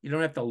are. You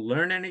don't have to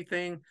learn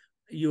anything.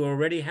 You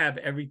already have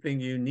everything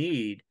you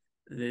need.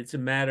 It's a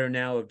matter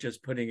now of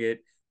just putting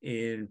it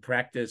in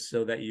practice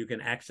so that you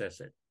can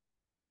access it.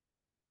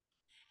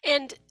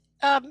 And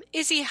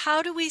Izzy,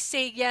 how do we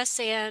say yes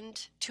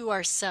and to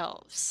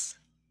ourselves?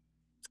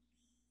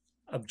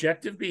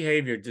 Objective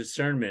behavior,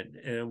 discernment,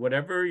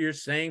 whatever you're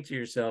saying to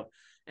yourself,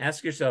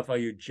 ask yourself, are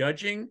you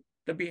judging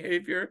the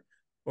behavior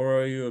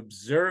or are you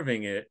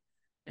observing it?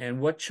 And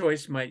what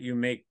choice might you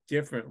make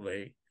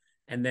differently?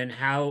 And then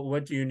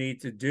what do you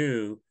need to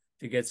do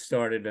to get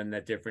started on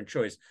that different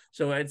choice.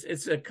 So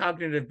it's a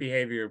cognitive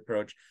behavior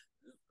approach.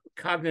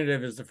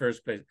 Cognitive is the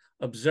first place.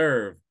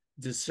 Observe,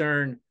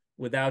 discern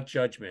without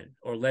judgment,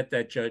 or let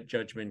that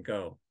judgment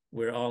go.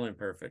 We're all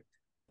imperfect.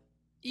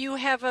 You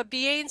have a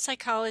BA in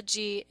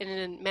psychology and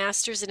a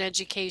master's in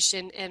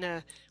education and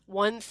a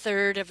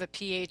 1/3 of a A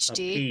PhD.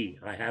 P.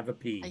 I have a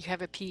You P.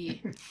 have a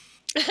P.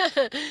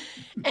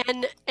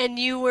 And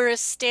you were a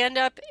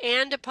stand-up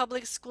and a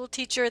public school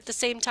teacher at the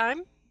same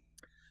time?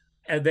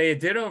 And they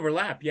did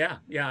overlap. Yeah.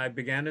 Yeah. I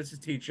began as a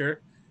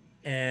teacher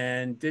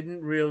and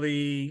didn't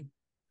really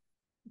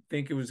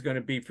think it was going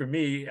to be for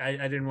me.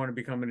 I didn't want to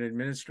become an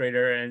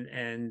administrator,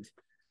 and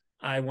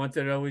I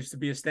wanted always to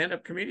be a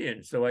stand-up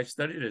comedian. So I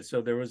studied it.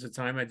 So there was a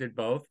time I did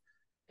both.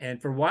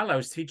 And for a while I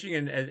was teaching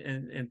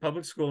in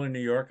public school in New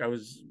York. I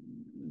was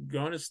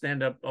going to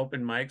stand-up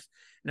open mics,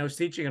 and I was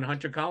teaching in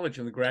Hunter College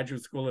in the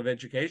Graduate School of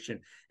Education.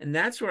 And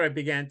that's where I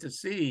began to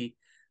see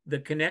the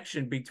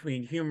connection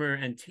between humor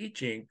and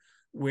teaching,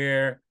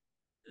 where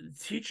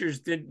teachers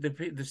did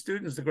the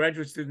students, the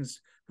graduate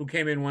students who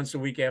came in once a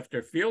week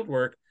after field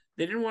work,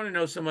 they didn't want to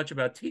know so much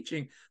about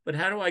teaching, but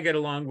how do I get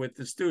along with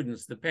the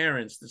students, the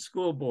parents, the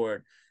school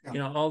board,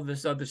 Yeah. all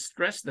this other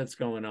stress that's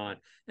going on.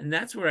 And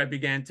that's where I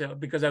began to,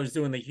 because I was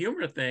doing the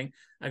humor thing,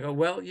 I go,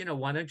 well,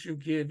 why don't you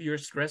give your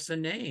stress a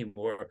name,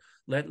 or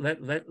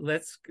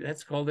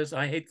let's call this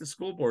I hate the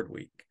school board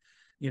week.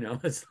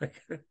 It's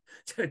like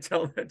to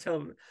tell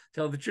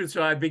the truth.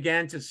 So I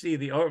began to see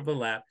the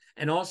overlap,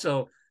 and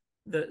also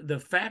the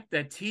fact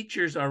that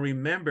teachers are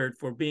remembered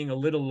for being a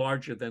little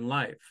larger than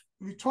life.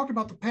 We talked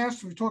about the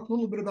past. We talked a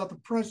little bit about the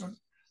present.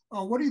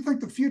 What do you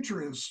think the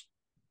future is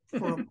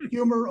for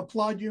humor,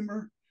 applied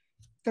humor,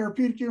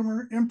 therapeutic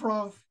humor,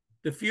 improv?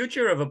 The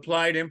future of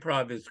applied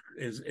improv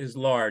is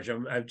large.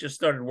 I've just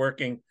started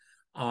working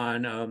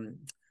on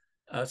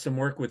some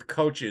work with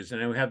coaches,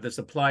 and I have this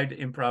applied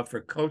improv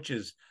for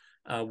coaches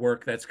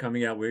work that's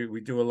coming out. We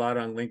do a lot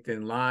on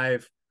LinkedIn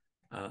Live,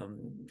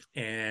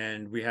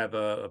 and we have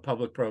a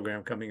public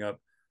program coming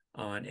up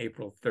on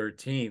April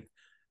 13th.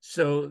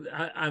 So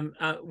I'm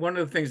one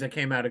of the things that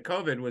came out of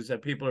COVID was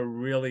that people are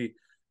really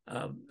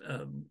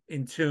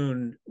in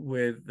tune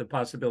with the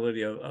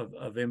possibility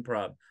of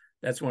improv.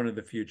 That's one of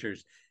the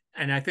futures.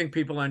 And I think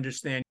people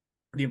understand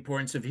the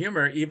importance of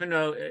humor, even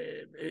though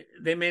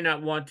they may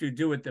not want to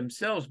do it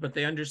themselves, but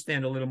they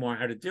understand a little more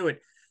how to do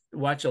it.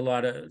 Watch a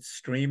lot of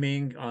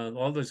streaming,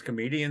 all those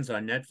comedians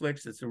on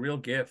Netflix. It's a real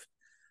gift.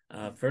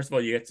 First of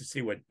all, you get to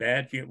see what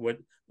bad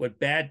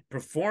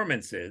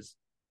performance is,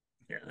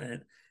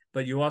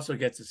 but you also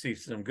get to see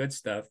some good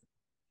stuff.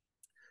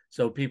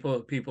 So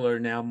people are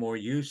now more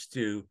used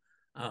to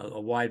a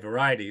wide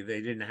variety.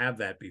 They didn't have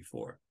that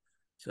before.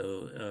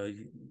 So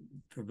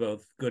for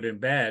both good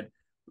and bad,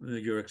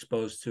 you're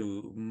exposed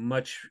to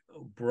much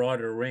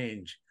broader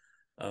range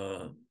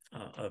of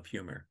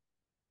humor.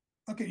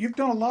 Okay, you've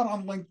done a lot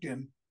on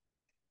LinkedIn,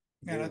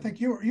 and I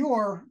think you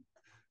are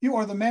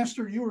the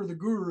master. You are the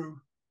guru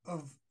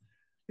of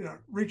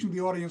reaching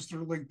the audience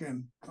through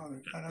LinkedIn.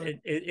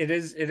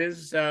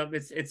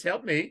 It's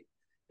helped me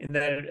in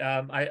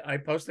that I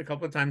post a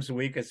couple of times a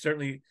week. I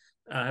certainly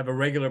have a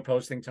regular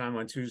posting time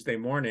on Tuesday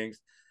mornings.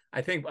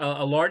 I think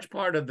a large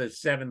part of the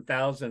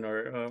 7,000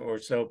 or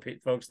so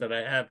folks that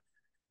I have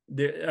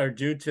are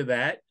due to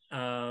that.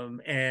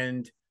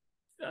 And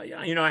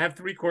I have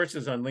 3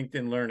 courses on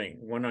LinkedIn Learning: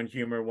 one on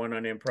humor, one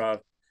on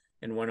improv,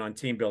 and one on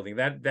team building.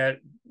 That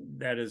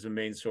is a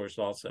main source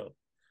also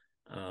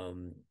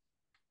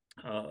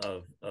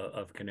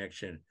of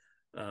connection.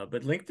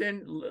 But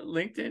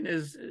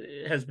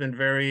LinkedIn has been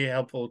very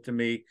helpful to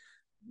me,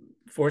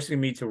 forcing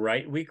me to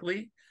write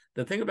weekly.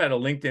 The thing about a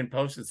LinkedIn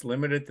post, it's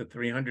limited to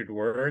 300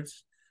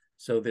 words.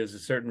 So there's a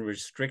certain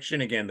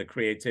restriction, again, the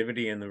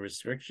creativity and the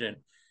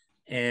restriction.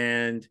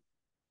 And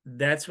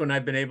that's when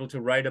I've been able to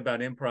write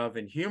about improv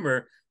and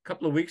humor. A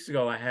couple of weeks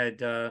ago, I had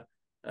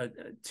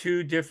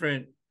 2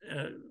 different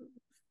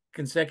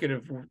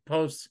consecutive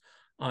posts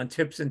on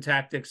tips and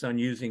tactics on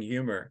using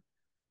humor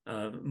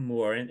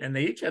more. And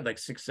they each had like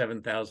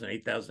 6,000, 7,000,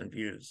 8,000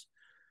 views,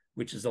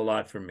 which is a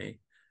lot for me.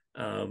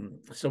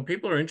 So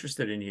people are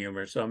interested in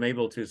humor. So I'm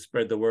able to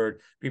spread the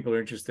word. People are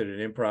interested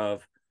in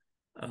improv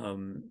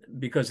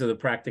because of the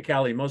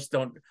practicality. Most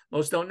don't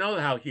know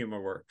how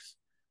humor works.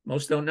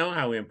 Most don't know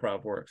how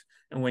improv works.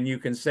 And when you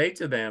can say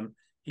to them,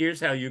 here's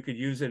how you could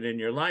use it in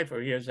your life,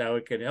 or here's how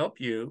it could help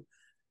you.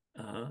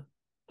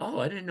 Oh,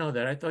 I didn't know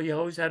that. I thought you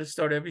always had to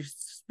start every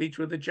speech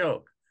with a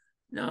joke.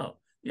 No,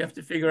 you have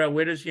to figure out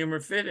where does humor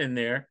fit in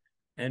there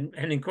and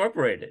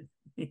incorporate it.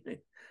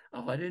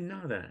 Oh, I didn't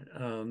know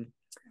that.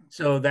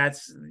 So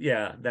that's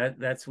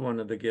one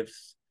of the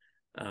gifts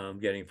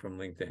getting from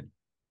LinkedIn.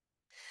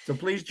 So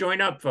please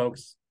join up,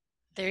 folks.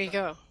 There you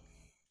go.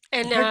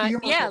 And take the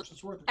humor yeah, course.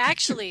 It's worth it.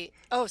 actually,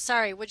 oh,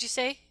 sorry, what'd you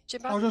say,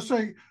 Jim I Bob? was just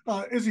saying,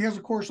 Izzy has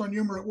a course on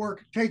humor at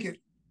work. Take it.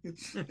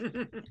 It's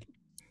great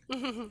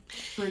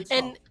stuff.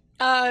 And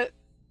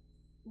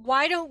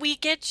why don't we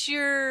get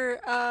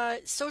your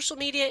social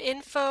media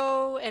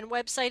info and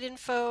website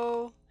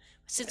info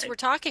since we're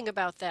talking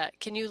about that?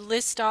 Can you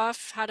list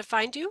off how to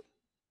find you?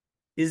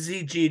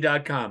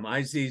 Izzyg.com,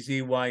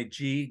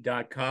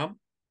 Izzyg.com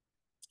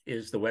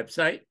is the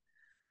website.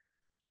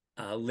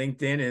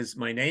 LinkedIn is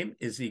my name,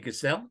 Izzy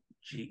Gesell,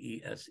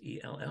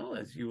 Gesell,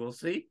 as you will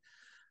see.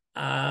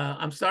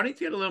 I'm starting to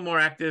get a little more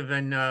active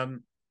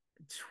in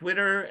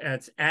Twitter.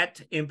 It's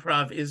at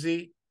Improv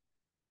Izzy,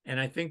 and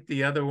I think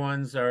the other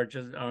ones are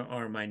just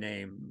are my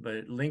name.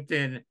 But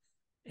LinkedIn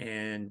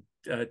and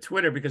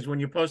Twitter, because when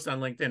you post on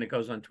LinkedIn, it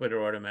goes on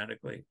Twitter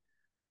automatically.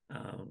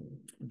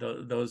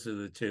 Those are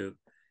the two.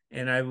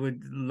 And I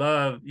would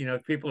love,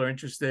 if people are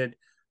interested,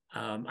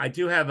 I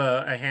do have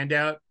a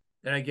handout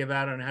that I give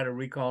out on how to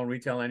recall and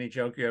retell any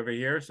joke you ever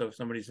hear. So if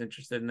somebody's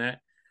interested in that,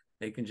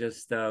 they can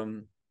just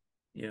email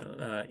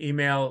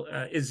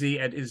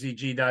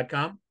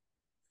izzy@izzyg.com.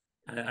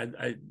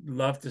 I'd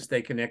love to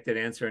stay connected,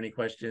 answer any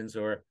questions,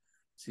 or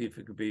see if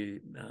it could be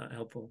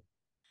helpful.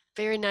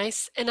 Very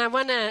nice. And I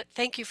want to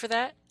thank you for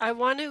that. I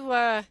want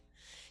to,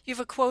 you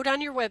have a quote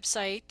on your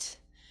website.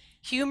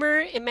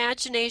 Humor,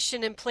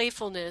 imagination, and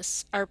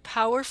playfulness are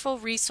powerful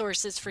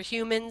resources for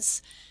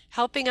humans,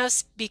 helping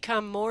us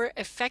become more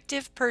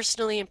effective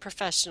personally and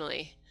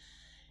professionally.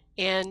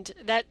 And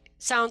that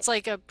sounds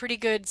like a pretty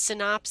good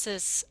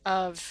synopsis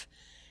of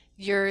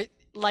your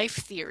life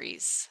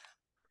theories.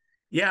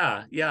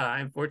 Yeah,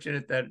 I'm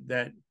fortunate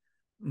that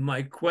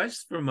my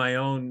quest for my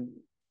own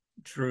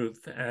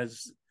truth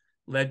has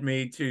led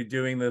me to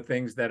doing the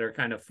things that are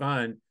kind of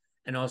fun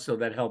and also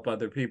that help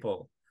other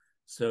people.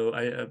 So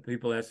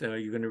people ask, "Are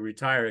you going to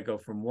retire?" I go,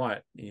 "From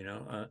what?"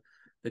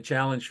 The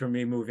challenge for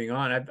me moving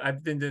on. I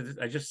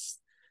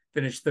just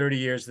finished 30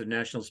 years of the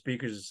National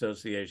Speakers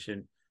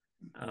Association,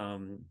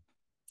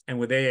 and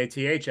with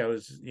AATH, I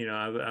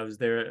was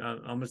there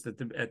almost at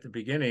the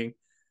beginning.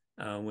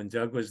 When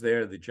Doug was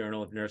there, the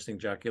Journal of Nursing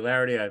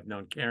Jocularity. I've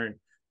known Karen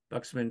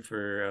Buxman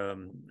for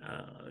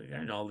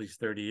all these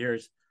 30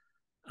 years.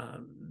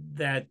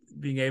 That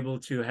being able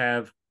to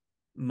have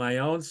my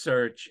own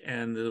search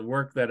and the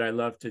work that I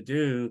love to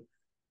do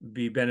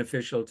be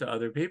beneficial to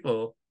other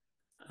people,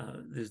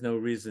 there's no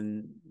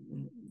reason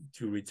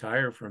to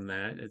retire from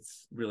that.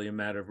 It's really a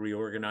matter of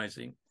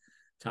reorganizing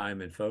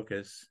time and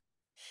focus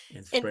and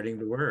And spreading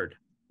the word.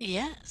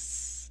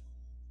 yes.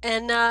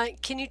 And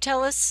can you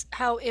tell us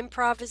how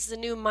improv is the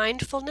new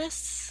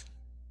mindfulness?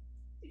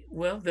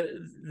 Well,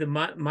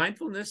 the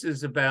mindfulness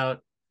is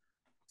about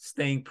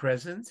staying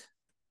present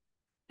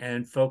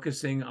and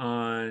focusing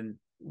on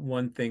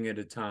one thing at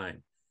a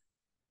time.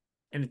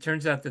 And it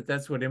turns out that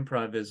that's what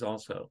improv is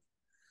also.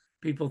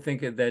 People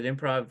think that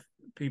improv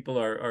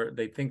people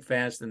they think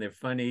fast and they're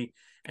funny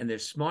and they're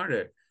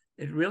smarter.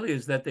 It really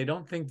is that they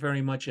don't think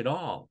very much at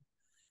all.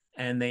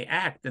 And they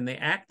act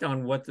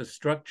on what the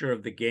structure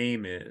of the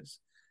game is.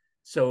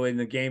 So in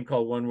the game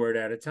called One Word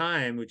at a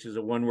Time, which is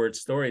a one-word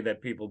story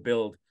that people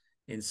build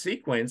in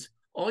sequence,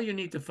 all you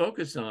need to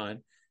focus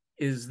on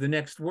is the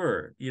next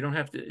word. You don't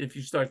have to, if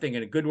you start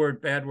thinking a good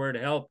word, bad word,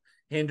 help,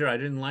 hinder, I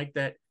didn't like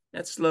that,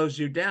 that slows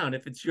you down.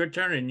 If it's your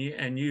turn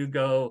and you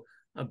go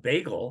a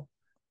bagel,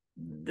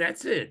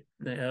 that's it.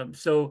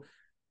 So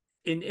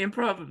in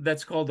improv,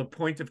 that's called a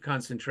point of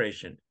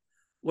concentration.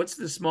 What's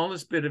the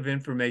smallest bit of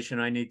information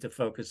I need to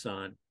focus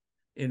on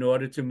in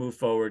order to move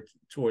forward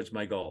towards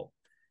my goal?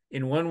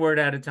 In one word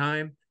at a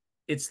time,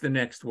 it's the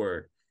next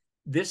word.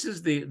 This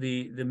is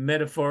the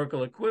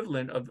metaphorical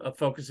equivalent of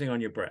focusing on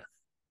your breath.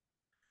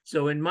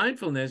 So in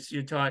mindfulness,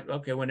 you're taught,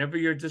 okay, whenever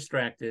you're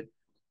distracted,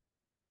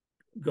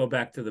 go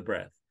back to the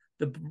breath.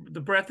 The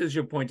breath is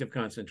your point of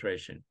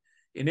concentration.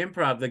 In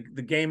improv,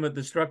 the game of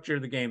the structure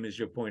of the game is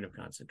your point of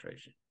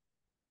concentration.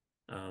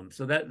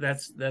 So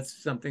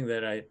that's something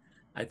that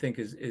I think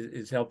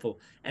is helpful.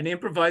 And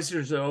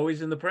improvisers are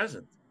always in the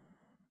present.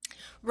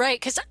 Right,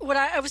 because what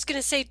I was going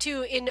to say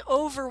too, in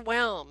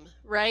overwhelm,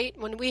 right?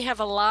 When we have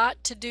a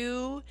lot to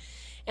do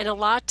and a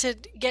lot to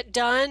get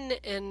done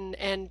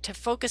and to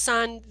focus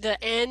on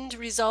the end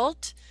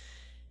result,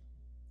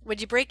 when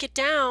you break it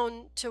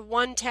down to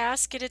one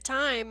task at a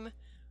time,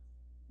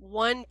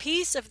 one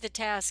piece of the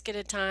task at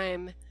a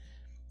time,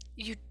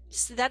 you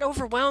so that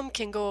overwhelm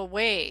can go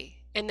away.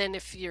 And then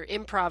if you're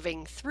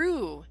improving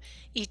through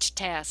each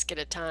task at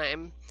a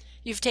time,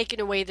 you've taken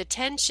away the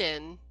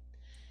tension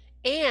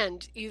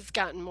and you've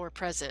gotten more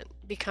present,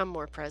 become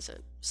more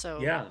present.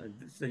 So Yeah.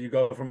 So you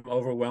go from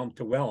overwhelmed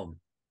to whelm,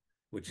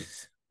 which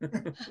is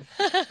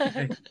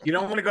you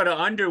don't want to go to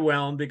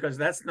underwhelm because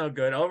that's no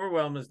good.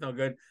 Overwhelm is no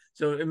good.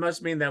 So it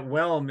must mean that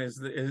whelm is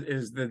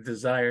the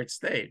desired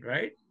state,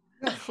 right?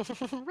 Yeah.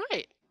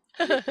 right.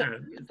 Yeah,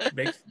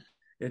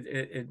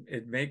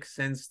 it makes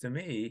sense to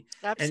me,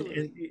 and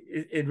Absolutely.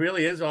 it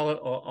really is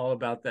all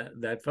about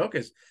that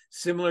focus.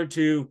 Similar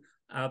to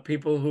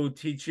people who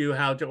teach you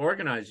how to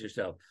organize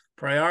yourself.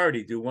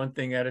 Priority, do one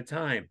thing at a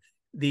time.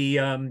 The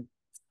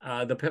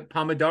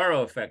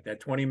Pomodoro effect, that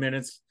 20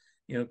 minutes,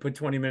 put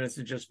 20 minutes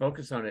to just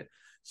focus on it.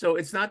 So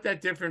it's not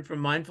that different from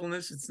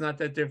mindfulness. It's not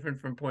that different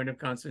from point of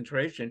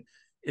concentration.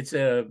 It's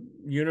a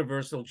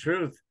universal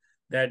truth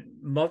that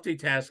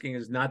multitasking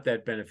is not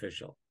that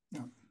beneficial.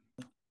 Yeah.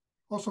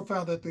 Also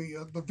found that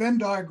the Venn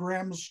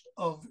diagrams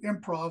of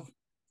improv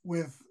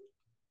with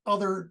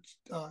other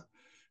uh,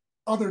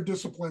 other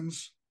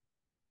disciplines,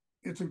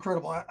 it's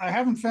incredible. I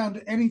haven't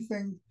found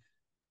anything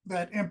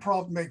that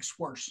improv makes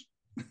worse,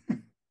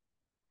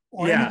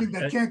 or Yeah. anything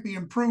that can't be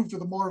improved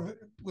with a more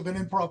with an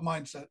improv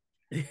mindset.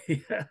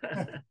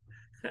 Yeah.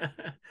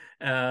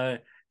 uh,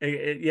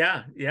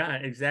 yeah, yeah,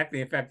 exactly.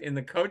 In fact, in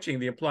the coaching,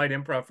 the applied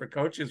improv for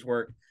coaches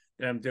work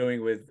that I'm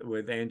doing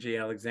with Angie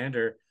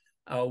Alexander,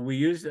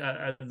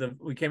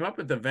 we came up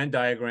with the Venn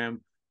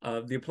diagram.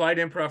 The applied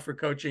improv for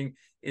coaching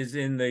is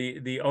in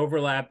the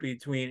overlap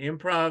between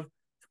improv,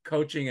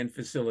 coaching, and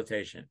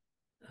facilitation.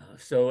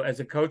 So as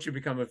a coach, you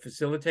become a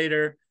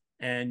facilitator,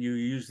 and you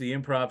use the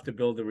improv to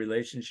build the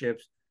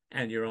relationships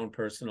and your own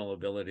personal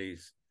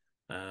abilities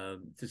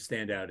to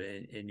stand out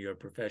in your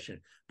profession.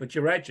 But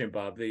you're right, Jim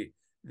Bob. The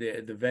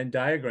Venn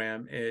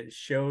diagram, it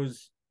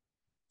shows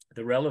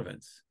the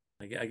relevance.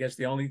 I guess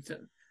the only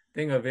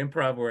thing of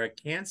improv where I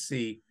can't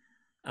see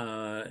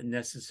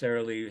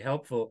necessarily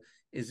helpful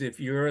is if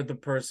you're the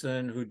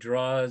person who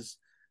draws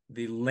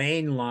the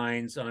lane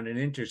lines on an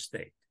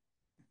interstate.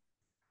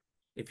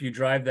 If you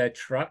drive that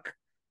truck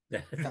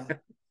that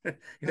Yeah,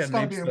 that's that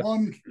got to be makes in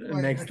one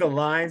makes lane. the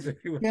lines.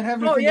 If you, Can't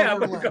have oh anything yeah,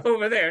 over I'm to the going to left. go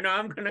over there. No,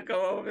 I'm going to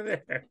go over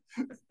there.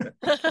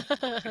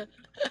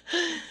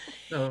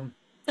 So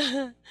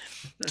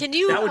Can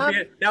you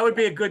that would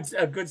be a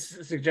good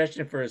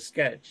suggestion for a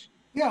sketch.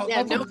 Yeah,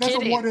 yeah, no that's a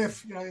what kidding.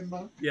 if. You know, in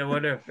the, Yeah,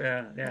 what if?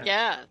 Yeah, yeah,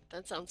 Yeah,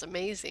 that sounds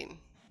amazing.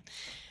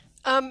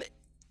 Um,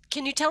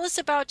 can you tell us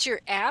about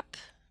your app?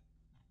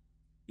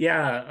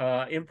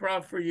 yeah.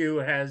 Improv for You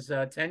has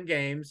 10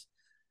 games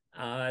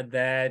that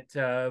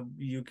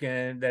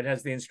that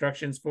has the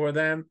instructions for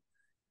them,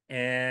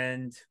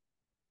 and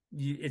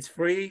it's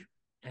free,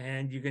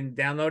 and you can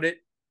download it.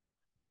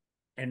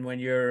 And when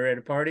you're at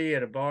a party,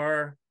 at a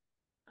bar,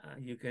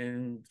 you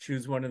can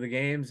choose one of the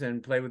games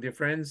and play with your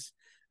friends.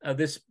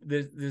 This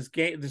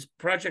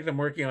project I'm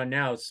working on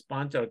now,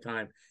 Sponto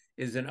Time,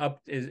 is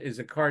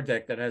a card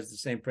deck that has the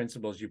same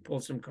principles. You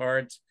pull some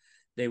cards,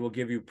 they will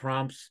give you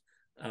prompts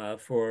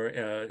for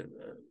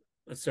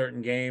a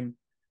certain game,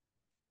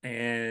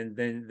 and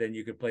then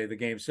you could play the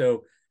game.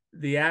 So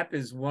the app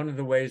is one of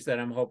the ways that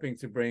I'm hoping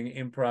to bring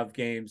improv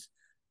games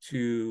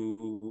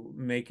to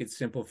make it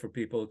simple for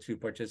people to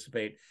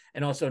participate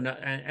and also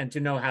and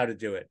to know how to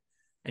do it.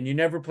 And you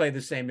never play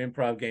the same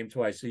improv game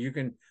twice. So you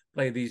can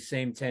play these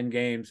same 10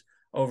 games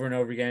over and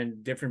over again,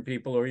 different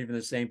people or even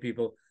the same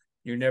people.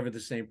 You're never the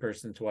same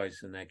person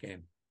twice in that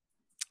game.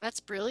 That's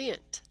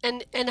brilliant.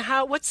 And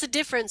how what's the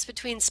difference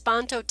between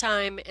Sponto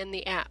Time and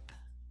the app?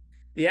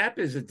 The app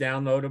is a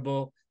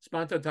downloadable.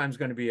 Sponto Time is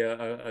going to be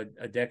a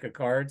deck of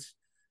cards,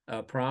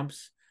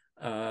 prompts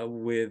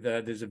with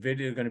there's a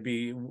video going to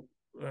be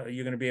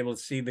you're going to be able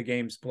to see the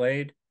games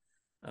played.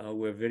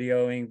 We're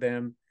videoing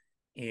them,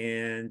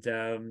 and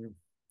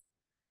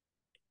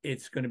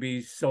it's going to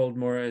be sold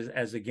more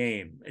as a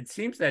game. It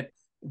seems that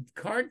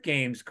card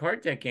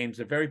deck games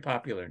are very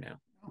popular now.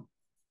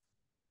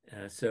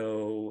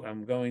 So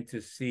I'm going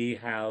to see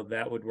how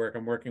that would work.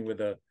 I'm working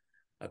with a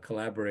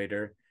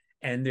collaborator,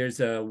 and there's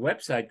a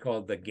website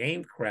called the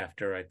Game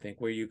Crafter, I think,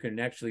 where you can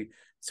actually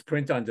it's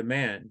print on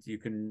demand. You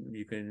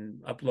can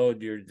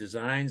upload your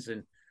designs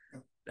and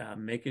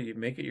make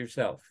it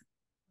yourself.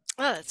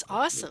 Oh, that's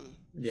awesome.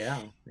 Yeah,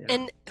 yeah.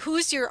 And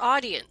who's your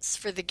audience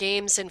for the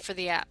games and for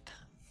the app?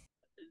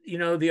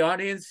 The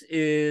audience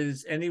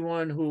is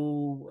anyone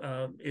who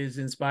is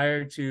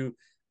inspired to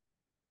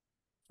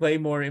play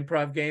more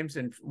improv games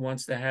and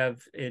wants to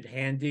have it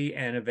handy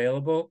and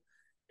available.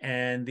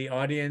 And the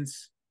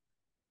audience,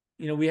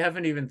 we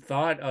haven't even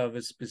thought of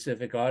a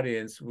specific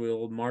audience.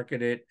 We'll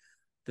market it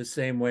the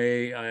same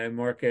way I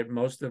market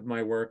most of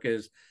my work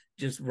is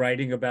just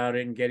writing about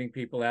it and getting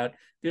people out.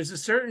 There's a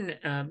certain,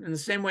 in the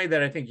same way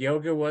that I think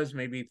yoga was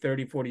maybe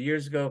 30, 40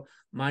 years ago,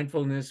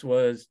 mindfulness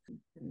was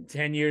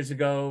 10 years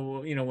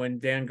ago, when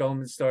Dan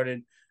Goleman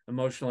started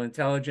emotional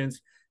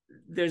intelligence.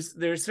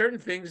 There are certain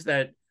things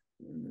that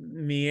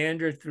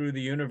meander through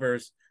the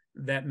universe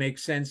that make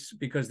sense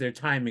because their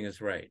timing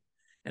is right.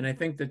 And I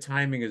think the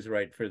timing is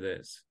right for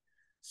this.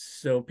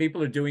 So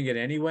people are doing it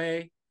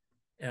anyway,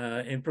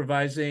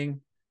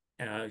 improvising,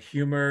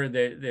 humor.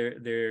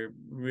 They're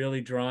really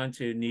drawn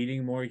to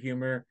needing more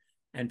humor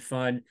and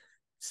fun.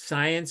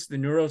 Science, the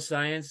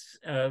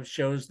neuroscience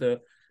shows the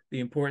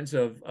importance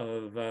of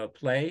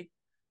play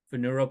for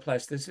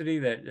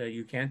neuroplasticity that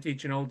you can't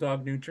teach an old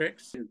dog new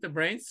tricks. The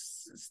brain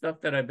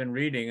stuff that I've been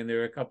reading, and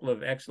there are a couple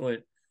of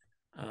excellent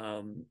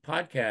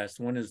podcasts.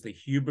 One is the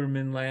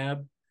Huberman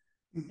Lab,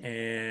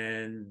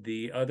 and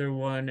the other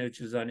one, which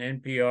is on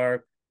NPR,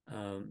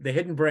 The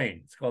Hidden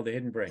Brain. It's called The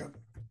Hidden Brain.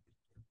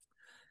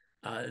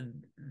 Uh,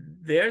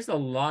 there's a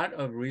lot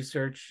of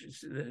research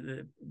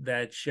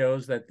that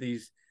shows that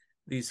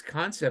these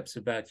concepts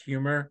about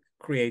humor,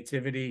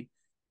 creativity,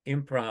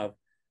 improv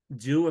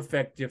do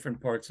affect different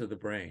parts of the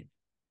brain,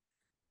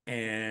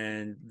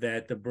 and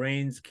that the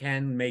brains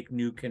can make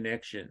new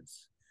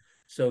connections.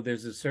 So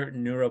there's a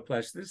certain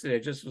neuroplasticity. I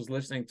just was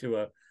listening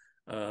to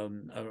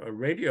a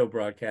radio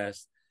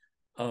broadcast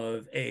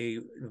of a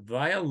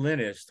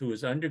violinist who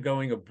was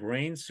undergoing a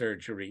brain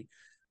surgery,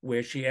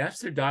 where she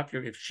asked her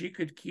doctor if she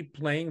could keep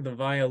playing the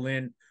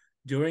violin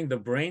during the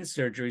brain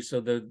surgery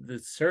so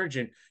the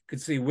surgeon could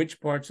see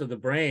which parts of the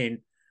brain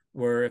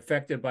were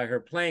affected by her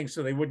playing,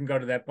 so they wouldn't go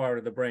to that part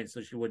of the brain,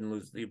 so she wouldn't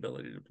lose the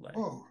ability to play.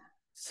 Oh,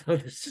 So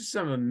there's just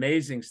some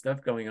amazing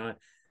stuff going on.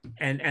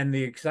 And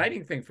the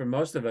exciting thing for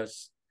most of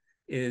us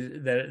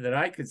is that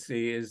I could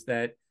see is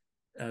that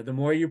the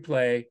more you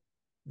play,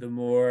 the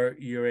more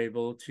you're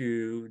able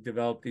to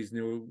develop these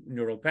new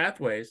neural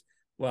pathways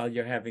while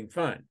you're having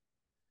fun.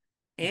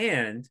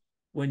 And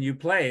when you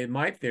play,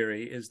 my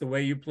theory is the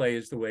way you play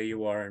is the way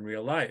you are in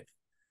real life.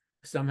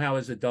 Somehow,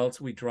 as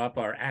adults, we drop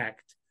our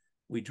act,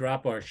 we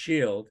drop our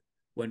shield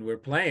when we're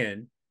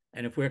playing.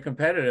 And if we're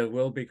competitive,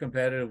 we'll be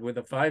competitive with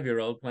a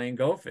 5-year-old playing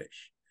Go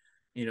Fish.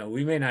 You know,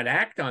 we may not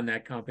act on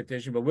that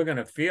competition, but we're going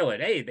to feel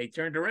it. Hey, they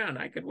turned around,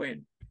 I could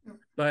win.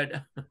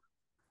 But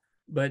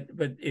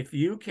if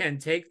you can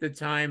take the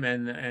time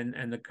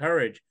and the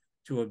courage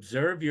to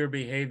observe your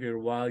behavior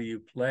while you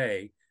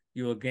play,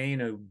 you will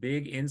gain a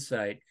big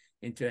insight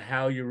into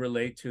how you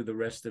relate to the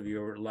rest of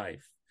your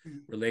life,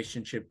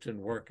 relationships and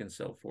work and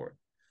so forth.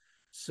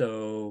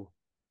 So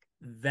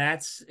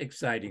that's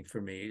exciting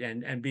for me,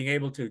 and being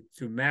able to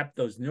map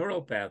those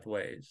neural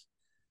pathways,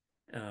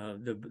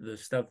 the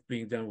stuff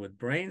being done with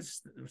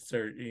brains,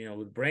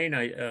 with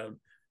brain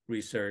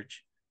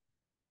research,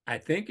 I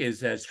think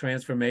is as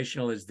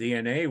transformational as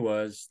DNA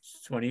was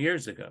 20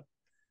 years ago.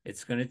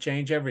 It's going to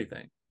change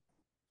everything.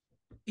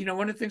 You know,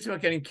 one of the things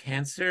about getting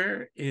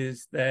cancer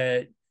is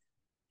that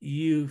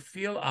you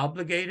feel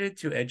obligated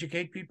to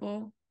educate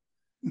people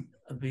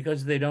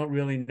because they don't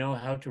really know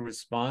how to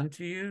respond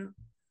to you.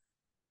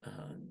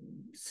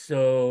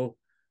 So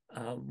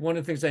one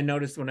of the things I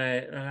noticed when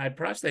I had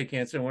prostate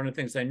cancer, one of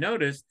the things I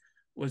noticed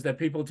was that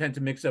people tend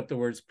to mix up the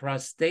words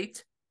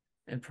prostate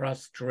and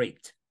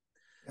prostrate.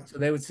 So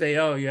they would say,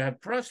 oh, you have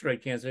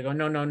prostate cancer. I go,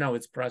 no,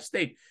 it's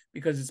prostate,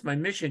 because it's my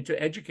mission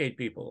to educate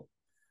people.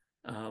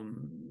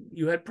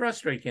 You had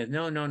prostate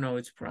cancer. No,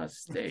 it's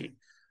prostate.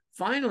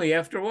 Finally,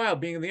 after a while,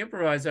 being the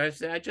improviser, I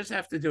said, I just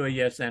have to do a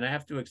yes and I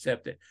have to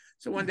accept it.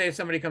 So one day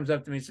somebody comes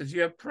up to me and says,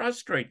 you have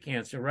prostate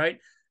cancer, right?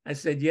 I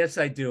said, yes,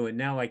 I do. And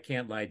now I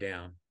can't lie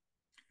down.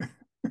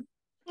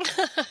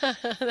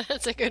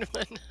 That's a good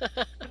one.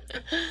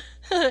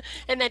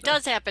 And that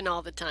does happen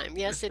all the time.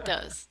 Yes, it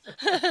does.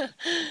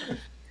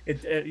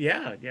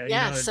 Yeah.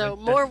 Yeah, so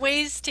more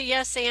ways to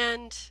yes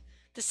and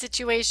the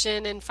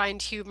situation and find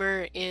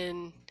humor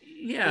in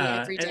the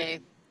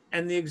everyday.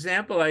 And the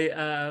example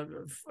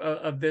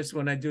of this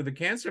when I do the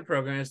cancer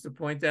program is to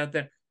point out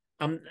that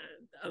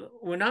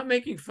we're not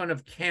making fun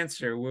of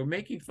cancer. We're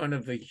making fun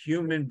of the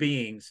human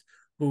beings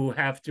who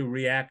have to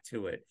react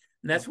to it.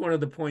 And that's one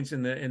of the points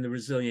in the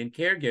resilient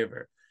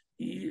caregiver.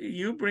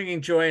 You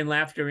bringing joy and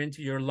laughter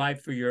into your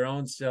life for your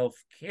own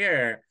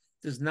self-care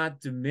does not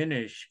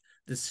diminish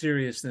the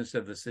seriousness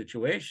of the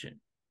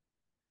situation.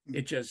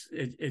 It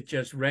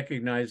just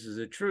recognizes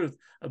the truth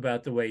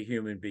about the way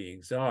human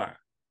beings are.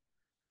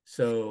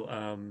 So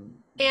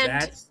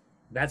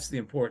that's the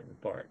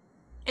important part.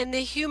 And the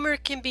humor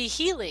can be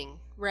healing,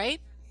 right?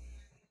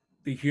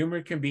 The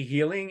humor can be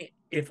healing,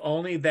 if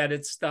only that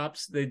it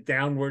stops the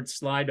downward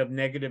slide of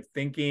negative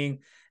thinking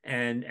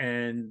and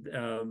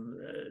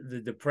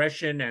the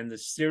depression and the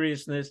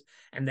seriousness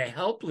and the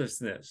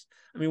helplessness.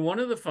 I mean, one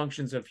of the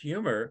functions of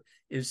humor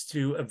is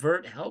to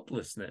avert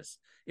helplessness.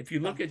 If you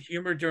look at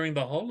humor during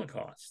the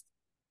Holocaust,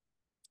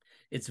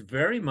 it's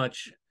very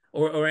much,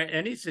 or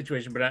any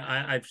situation, but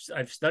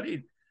I've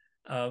studied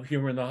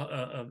humor in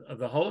of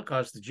the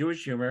Holocaust, the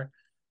Jewish humor.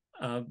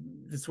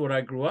 That's what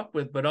I grew up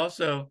with, but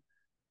also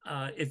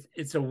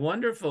it's a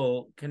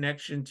wonderful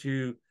connection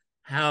to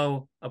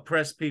how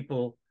oppressed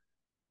people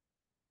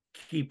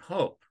keep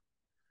hope.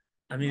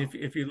 I mean,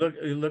 if you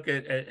look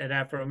at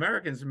Afro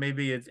Americans,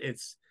 maybe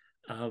it's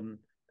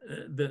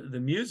the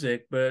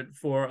music, but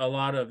for a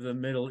lot of the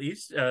Middle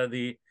East,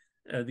 the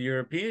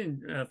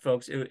European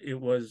folks, it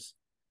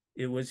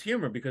was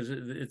humor, because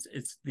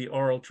it's the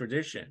oral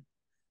tradition.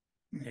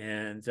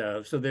 And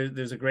so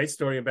there's a great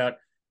story about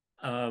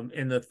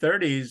in the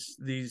 30s,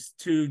 these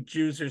two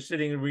Jews are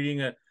sitting and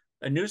reading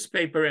a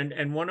newspaper,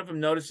 and one of them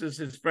notices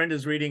his friend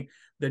is reading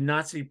the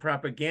Nazi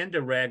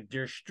propaganda rag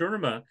Der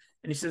Stürmer,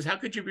 and he says, how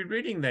could you be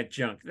reading that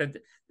junk?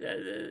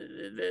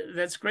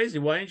 That's crazy.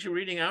 Why aren't you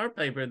reading our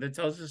paper that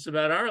tells us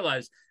about our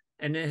lives?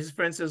 And his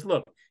friend says,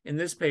 look, in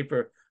this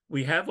paper,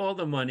 we have all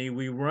the money,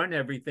 we run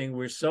everything,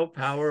 we're so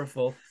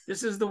powerful.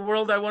 This is the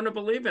world I want to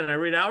believe in. I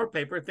read our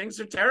paper,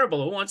 things are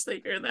terrible. Who wants to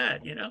hear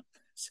that, you know?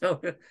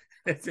 So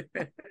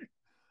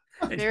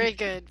very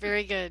good,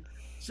 very good.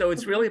 So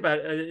it's really about,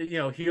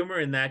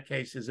 humor in that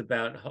case is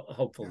about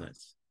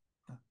hopefulness.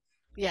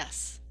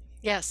 Yes,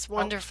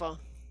 wonderful.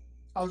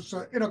 I was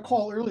in a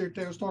call earlier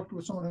today. I was talking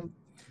with someone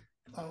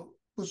who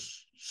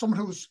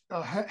was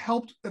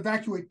helped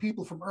evacuate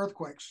people from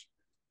earthquakes.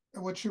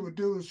 And what she would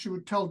do is she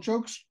would tell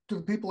jokes to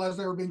the people as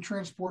they were being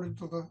transported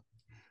to the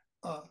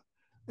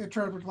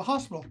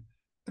hospital.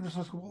 And it's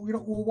like, well,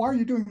 why are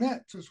you doing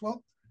that? She says,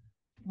 well,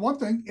 one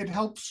thing, it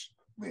helps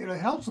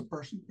a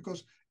person,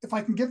 because if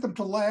I can get them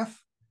to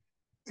laugh,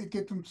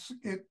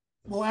 it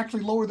will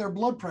actually lower their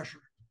blood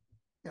pressure.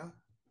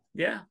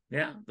 Yeah,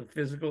 the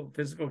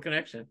physical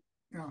connection.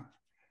 Yeah,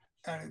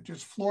 and it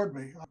just floored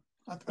me.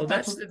 Well,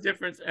 that's the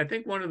difference. I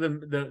think one of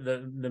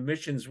the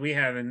missions we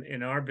have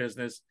in our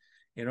business,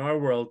 in our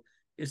world,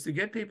 is to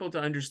get people to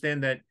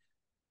understand that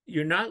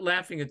you're not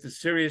laughing at the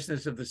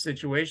seriousness of the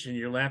situation.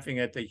 You're laughing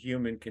at the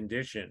human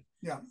condition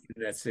Yeah.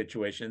 in that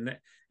situation.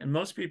 And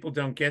most people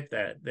don't get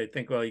that. They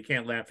think, well, you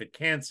can't laugh at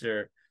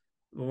cancer.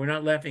 Well, we're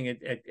not laughing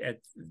at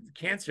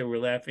cancer. We're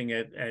laughing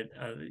at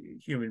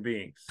human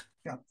beings.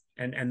 Yeah.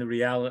 And the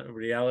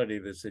reality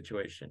of the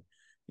situation.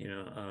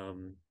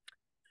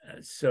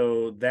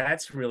 So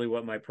that's really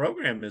what my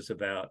program is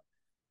about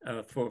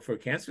for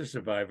cancer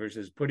survivors,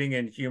 is putting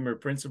in humor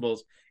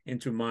principles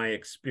into my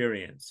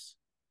experience.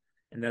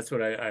 And that's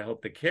what I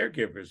hope the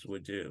caregivers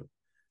would do,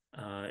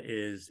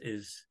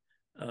 is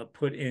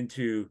put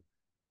into,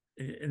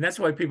 and that's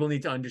why people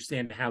need to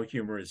understand how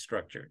humor is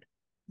structured.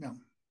 Yeah.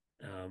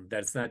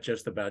 That's not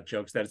just about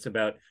jokes, that it's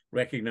about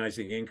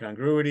recognizing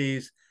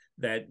incongruities,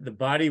 that the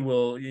body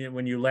will,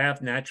 when you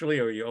laugh naturally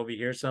or you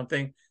overhear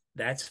something,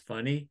 that's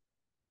funny,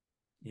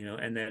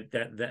 and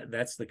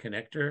that's the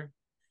connector.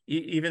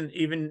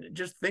 Even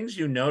just things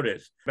you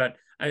notice. But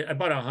I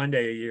bought a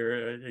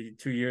Hyundai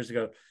 2 years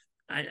ago,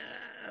 a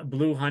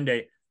blue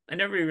Hyundai. I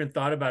never even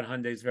thought about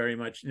Hyundais very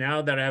much.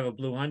 Now that I have a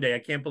blue Hyundai, I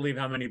can't believe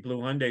how many blue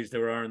Hyundais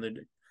there are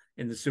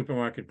in the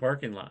supermarket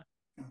parking lot.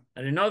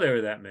 I didn't know there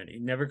were that many.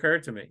 It never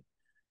occurred to me.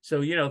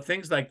 So,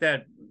 things like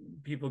that,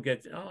 people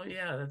get, oh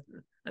yeah,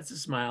 that's a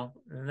smile.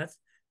 And that's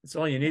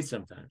all you need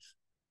sometimes.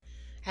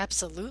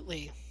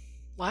 Absolutely.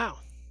 Wow.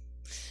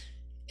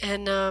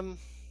 And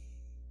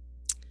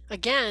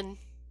again,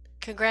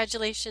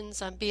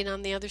 congratulations on being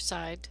on the other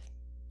side.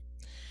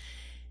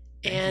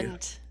 Thank you.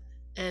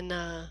 And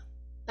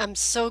I'm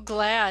so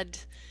glad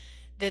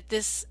that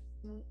this.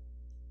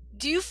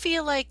 Do you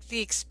feel like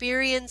the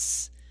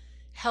experience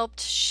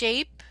helped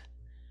shape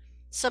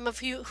some of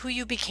who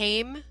you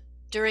became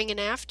during and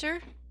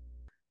after?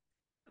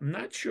 I'm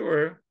not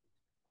sure.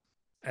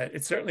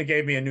 It certainly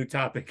gave me a new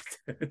topic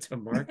to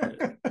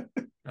market.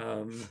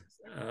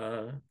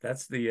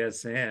 That's the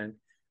yes and.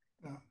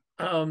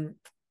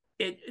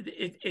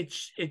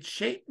 It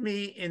shaped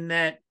me in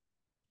that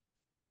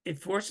it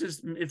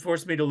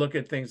forced me to look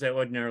at things I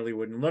ordinarily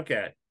wouldn't look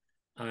at.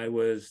 I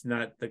was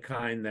not the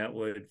kind that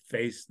would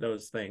face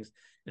those things.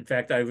 In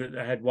fact, I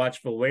had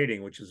watchful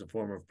waiting, which is a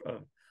form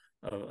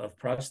of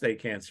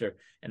prostate cancer,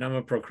 and I'm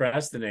a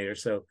procrastinator.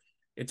 So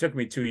it took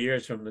me 2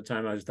 years from the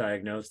time I was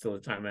diagnosed till the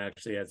time I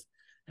actually had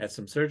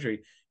some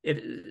surgery.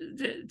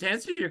 To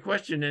answer your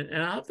question,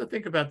 and I'll have to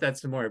think about that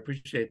some more. I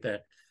appreciate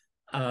that.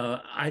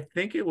 I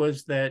think it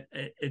was that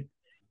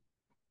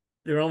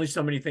there are only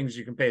so many things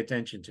you can pay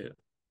attention to.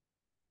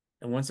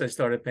 And once I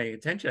started paying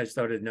attention, I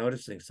started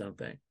noticing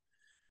something.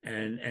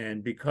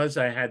 And because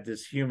I had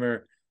this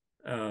humor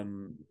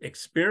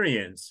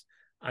experience,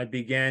 I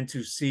began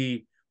to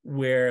see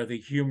where the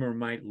humor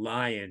might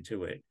lie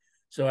into it.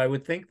 So I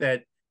would think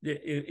that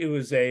it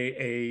was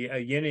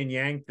a yin and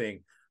yang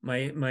thing.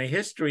 My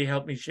history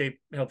helped shape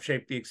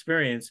the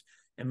experience,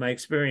 and my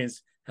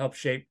experience helped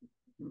shape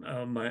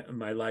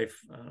my life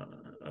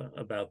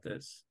about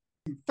this.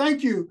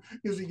 Thank you,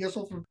 Izzy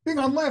Gesell, for being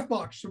on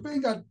Laughbox, for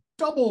being a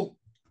double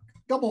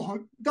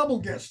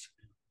guest.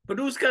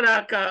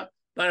 Paduskaraka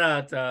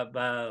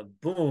barata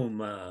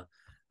boom.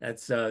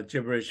 That's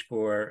gibberish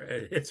for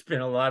it's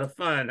been a lot of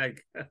fun.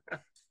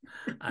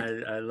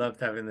 I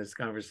loved having this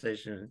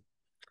conversation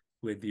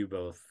with you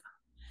both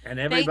and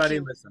everybody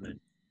listening.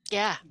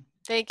 Yeah,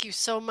 thank you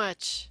so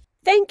much.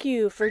 Thank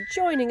you for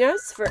joining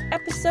us for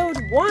episode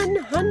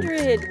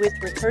 100 with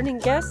returning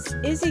guests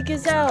Izzy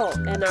Gesell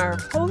and our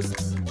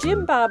hosts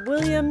Jim Bob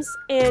Williams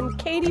and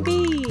Katie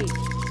B.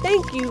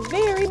 Thank you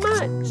very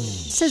much.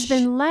 This has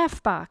been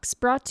Laughbox,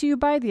 brought to you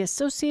by the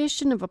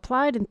Association of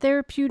Applied and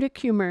Therapeutic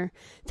Humor.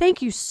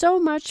 Thank you so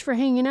much for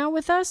hanging out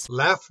with us.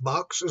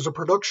 Laughbox is a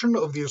production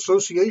of the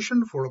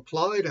Association for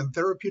Applied and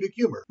Therapeutic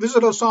Humor.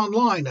 Visit us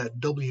online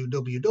at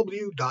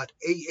www.aath.org.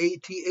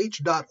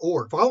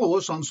 Follow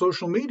us on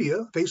social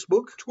media,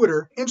 Facebook,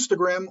 Twitter,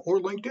 Instagram, or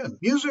LinkedIn.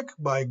 Music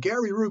by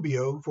Gary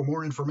Rubio. For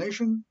more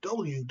information,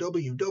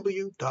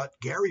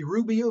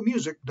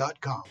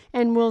 www.garyrubiomusic.com.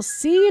 And we'll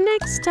see you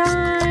next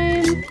time.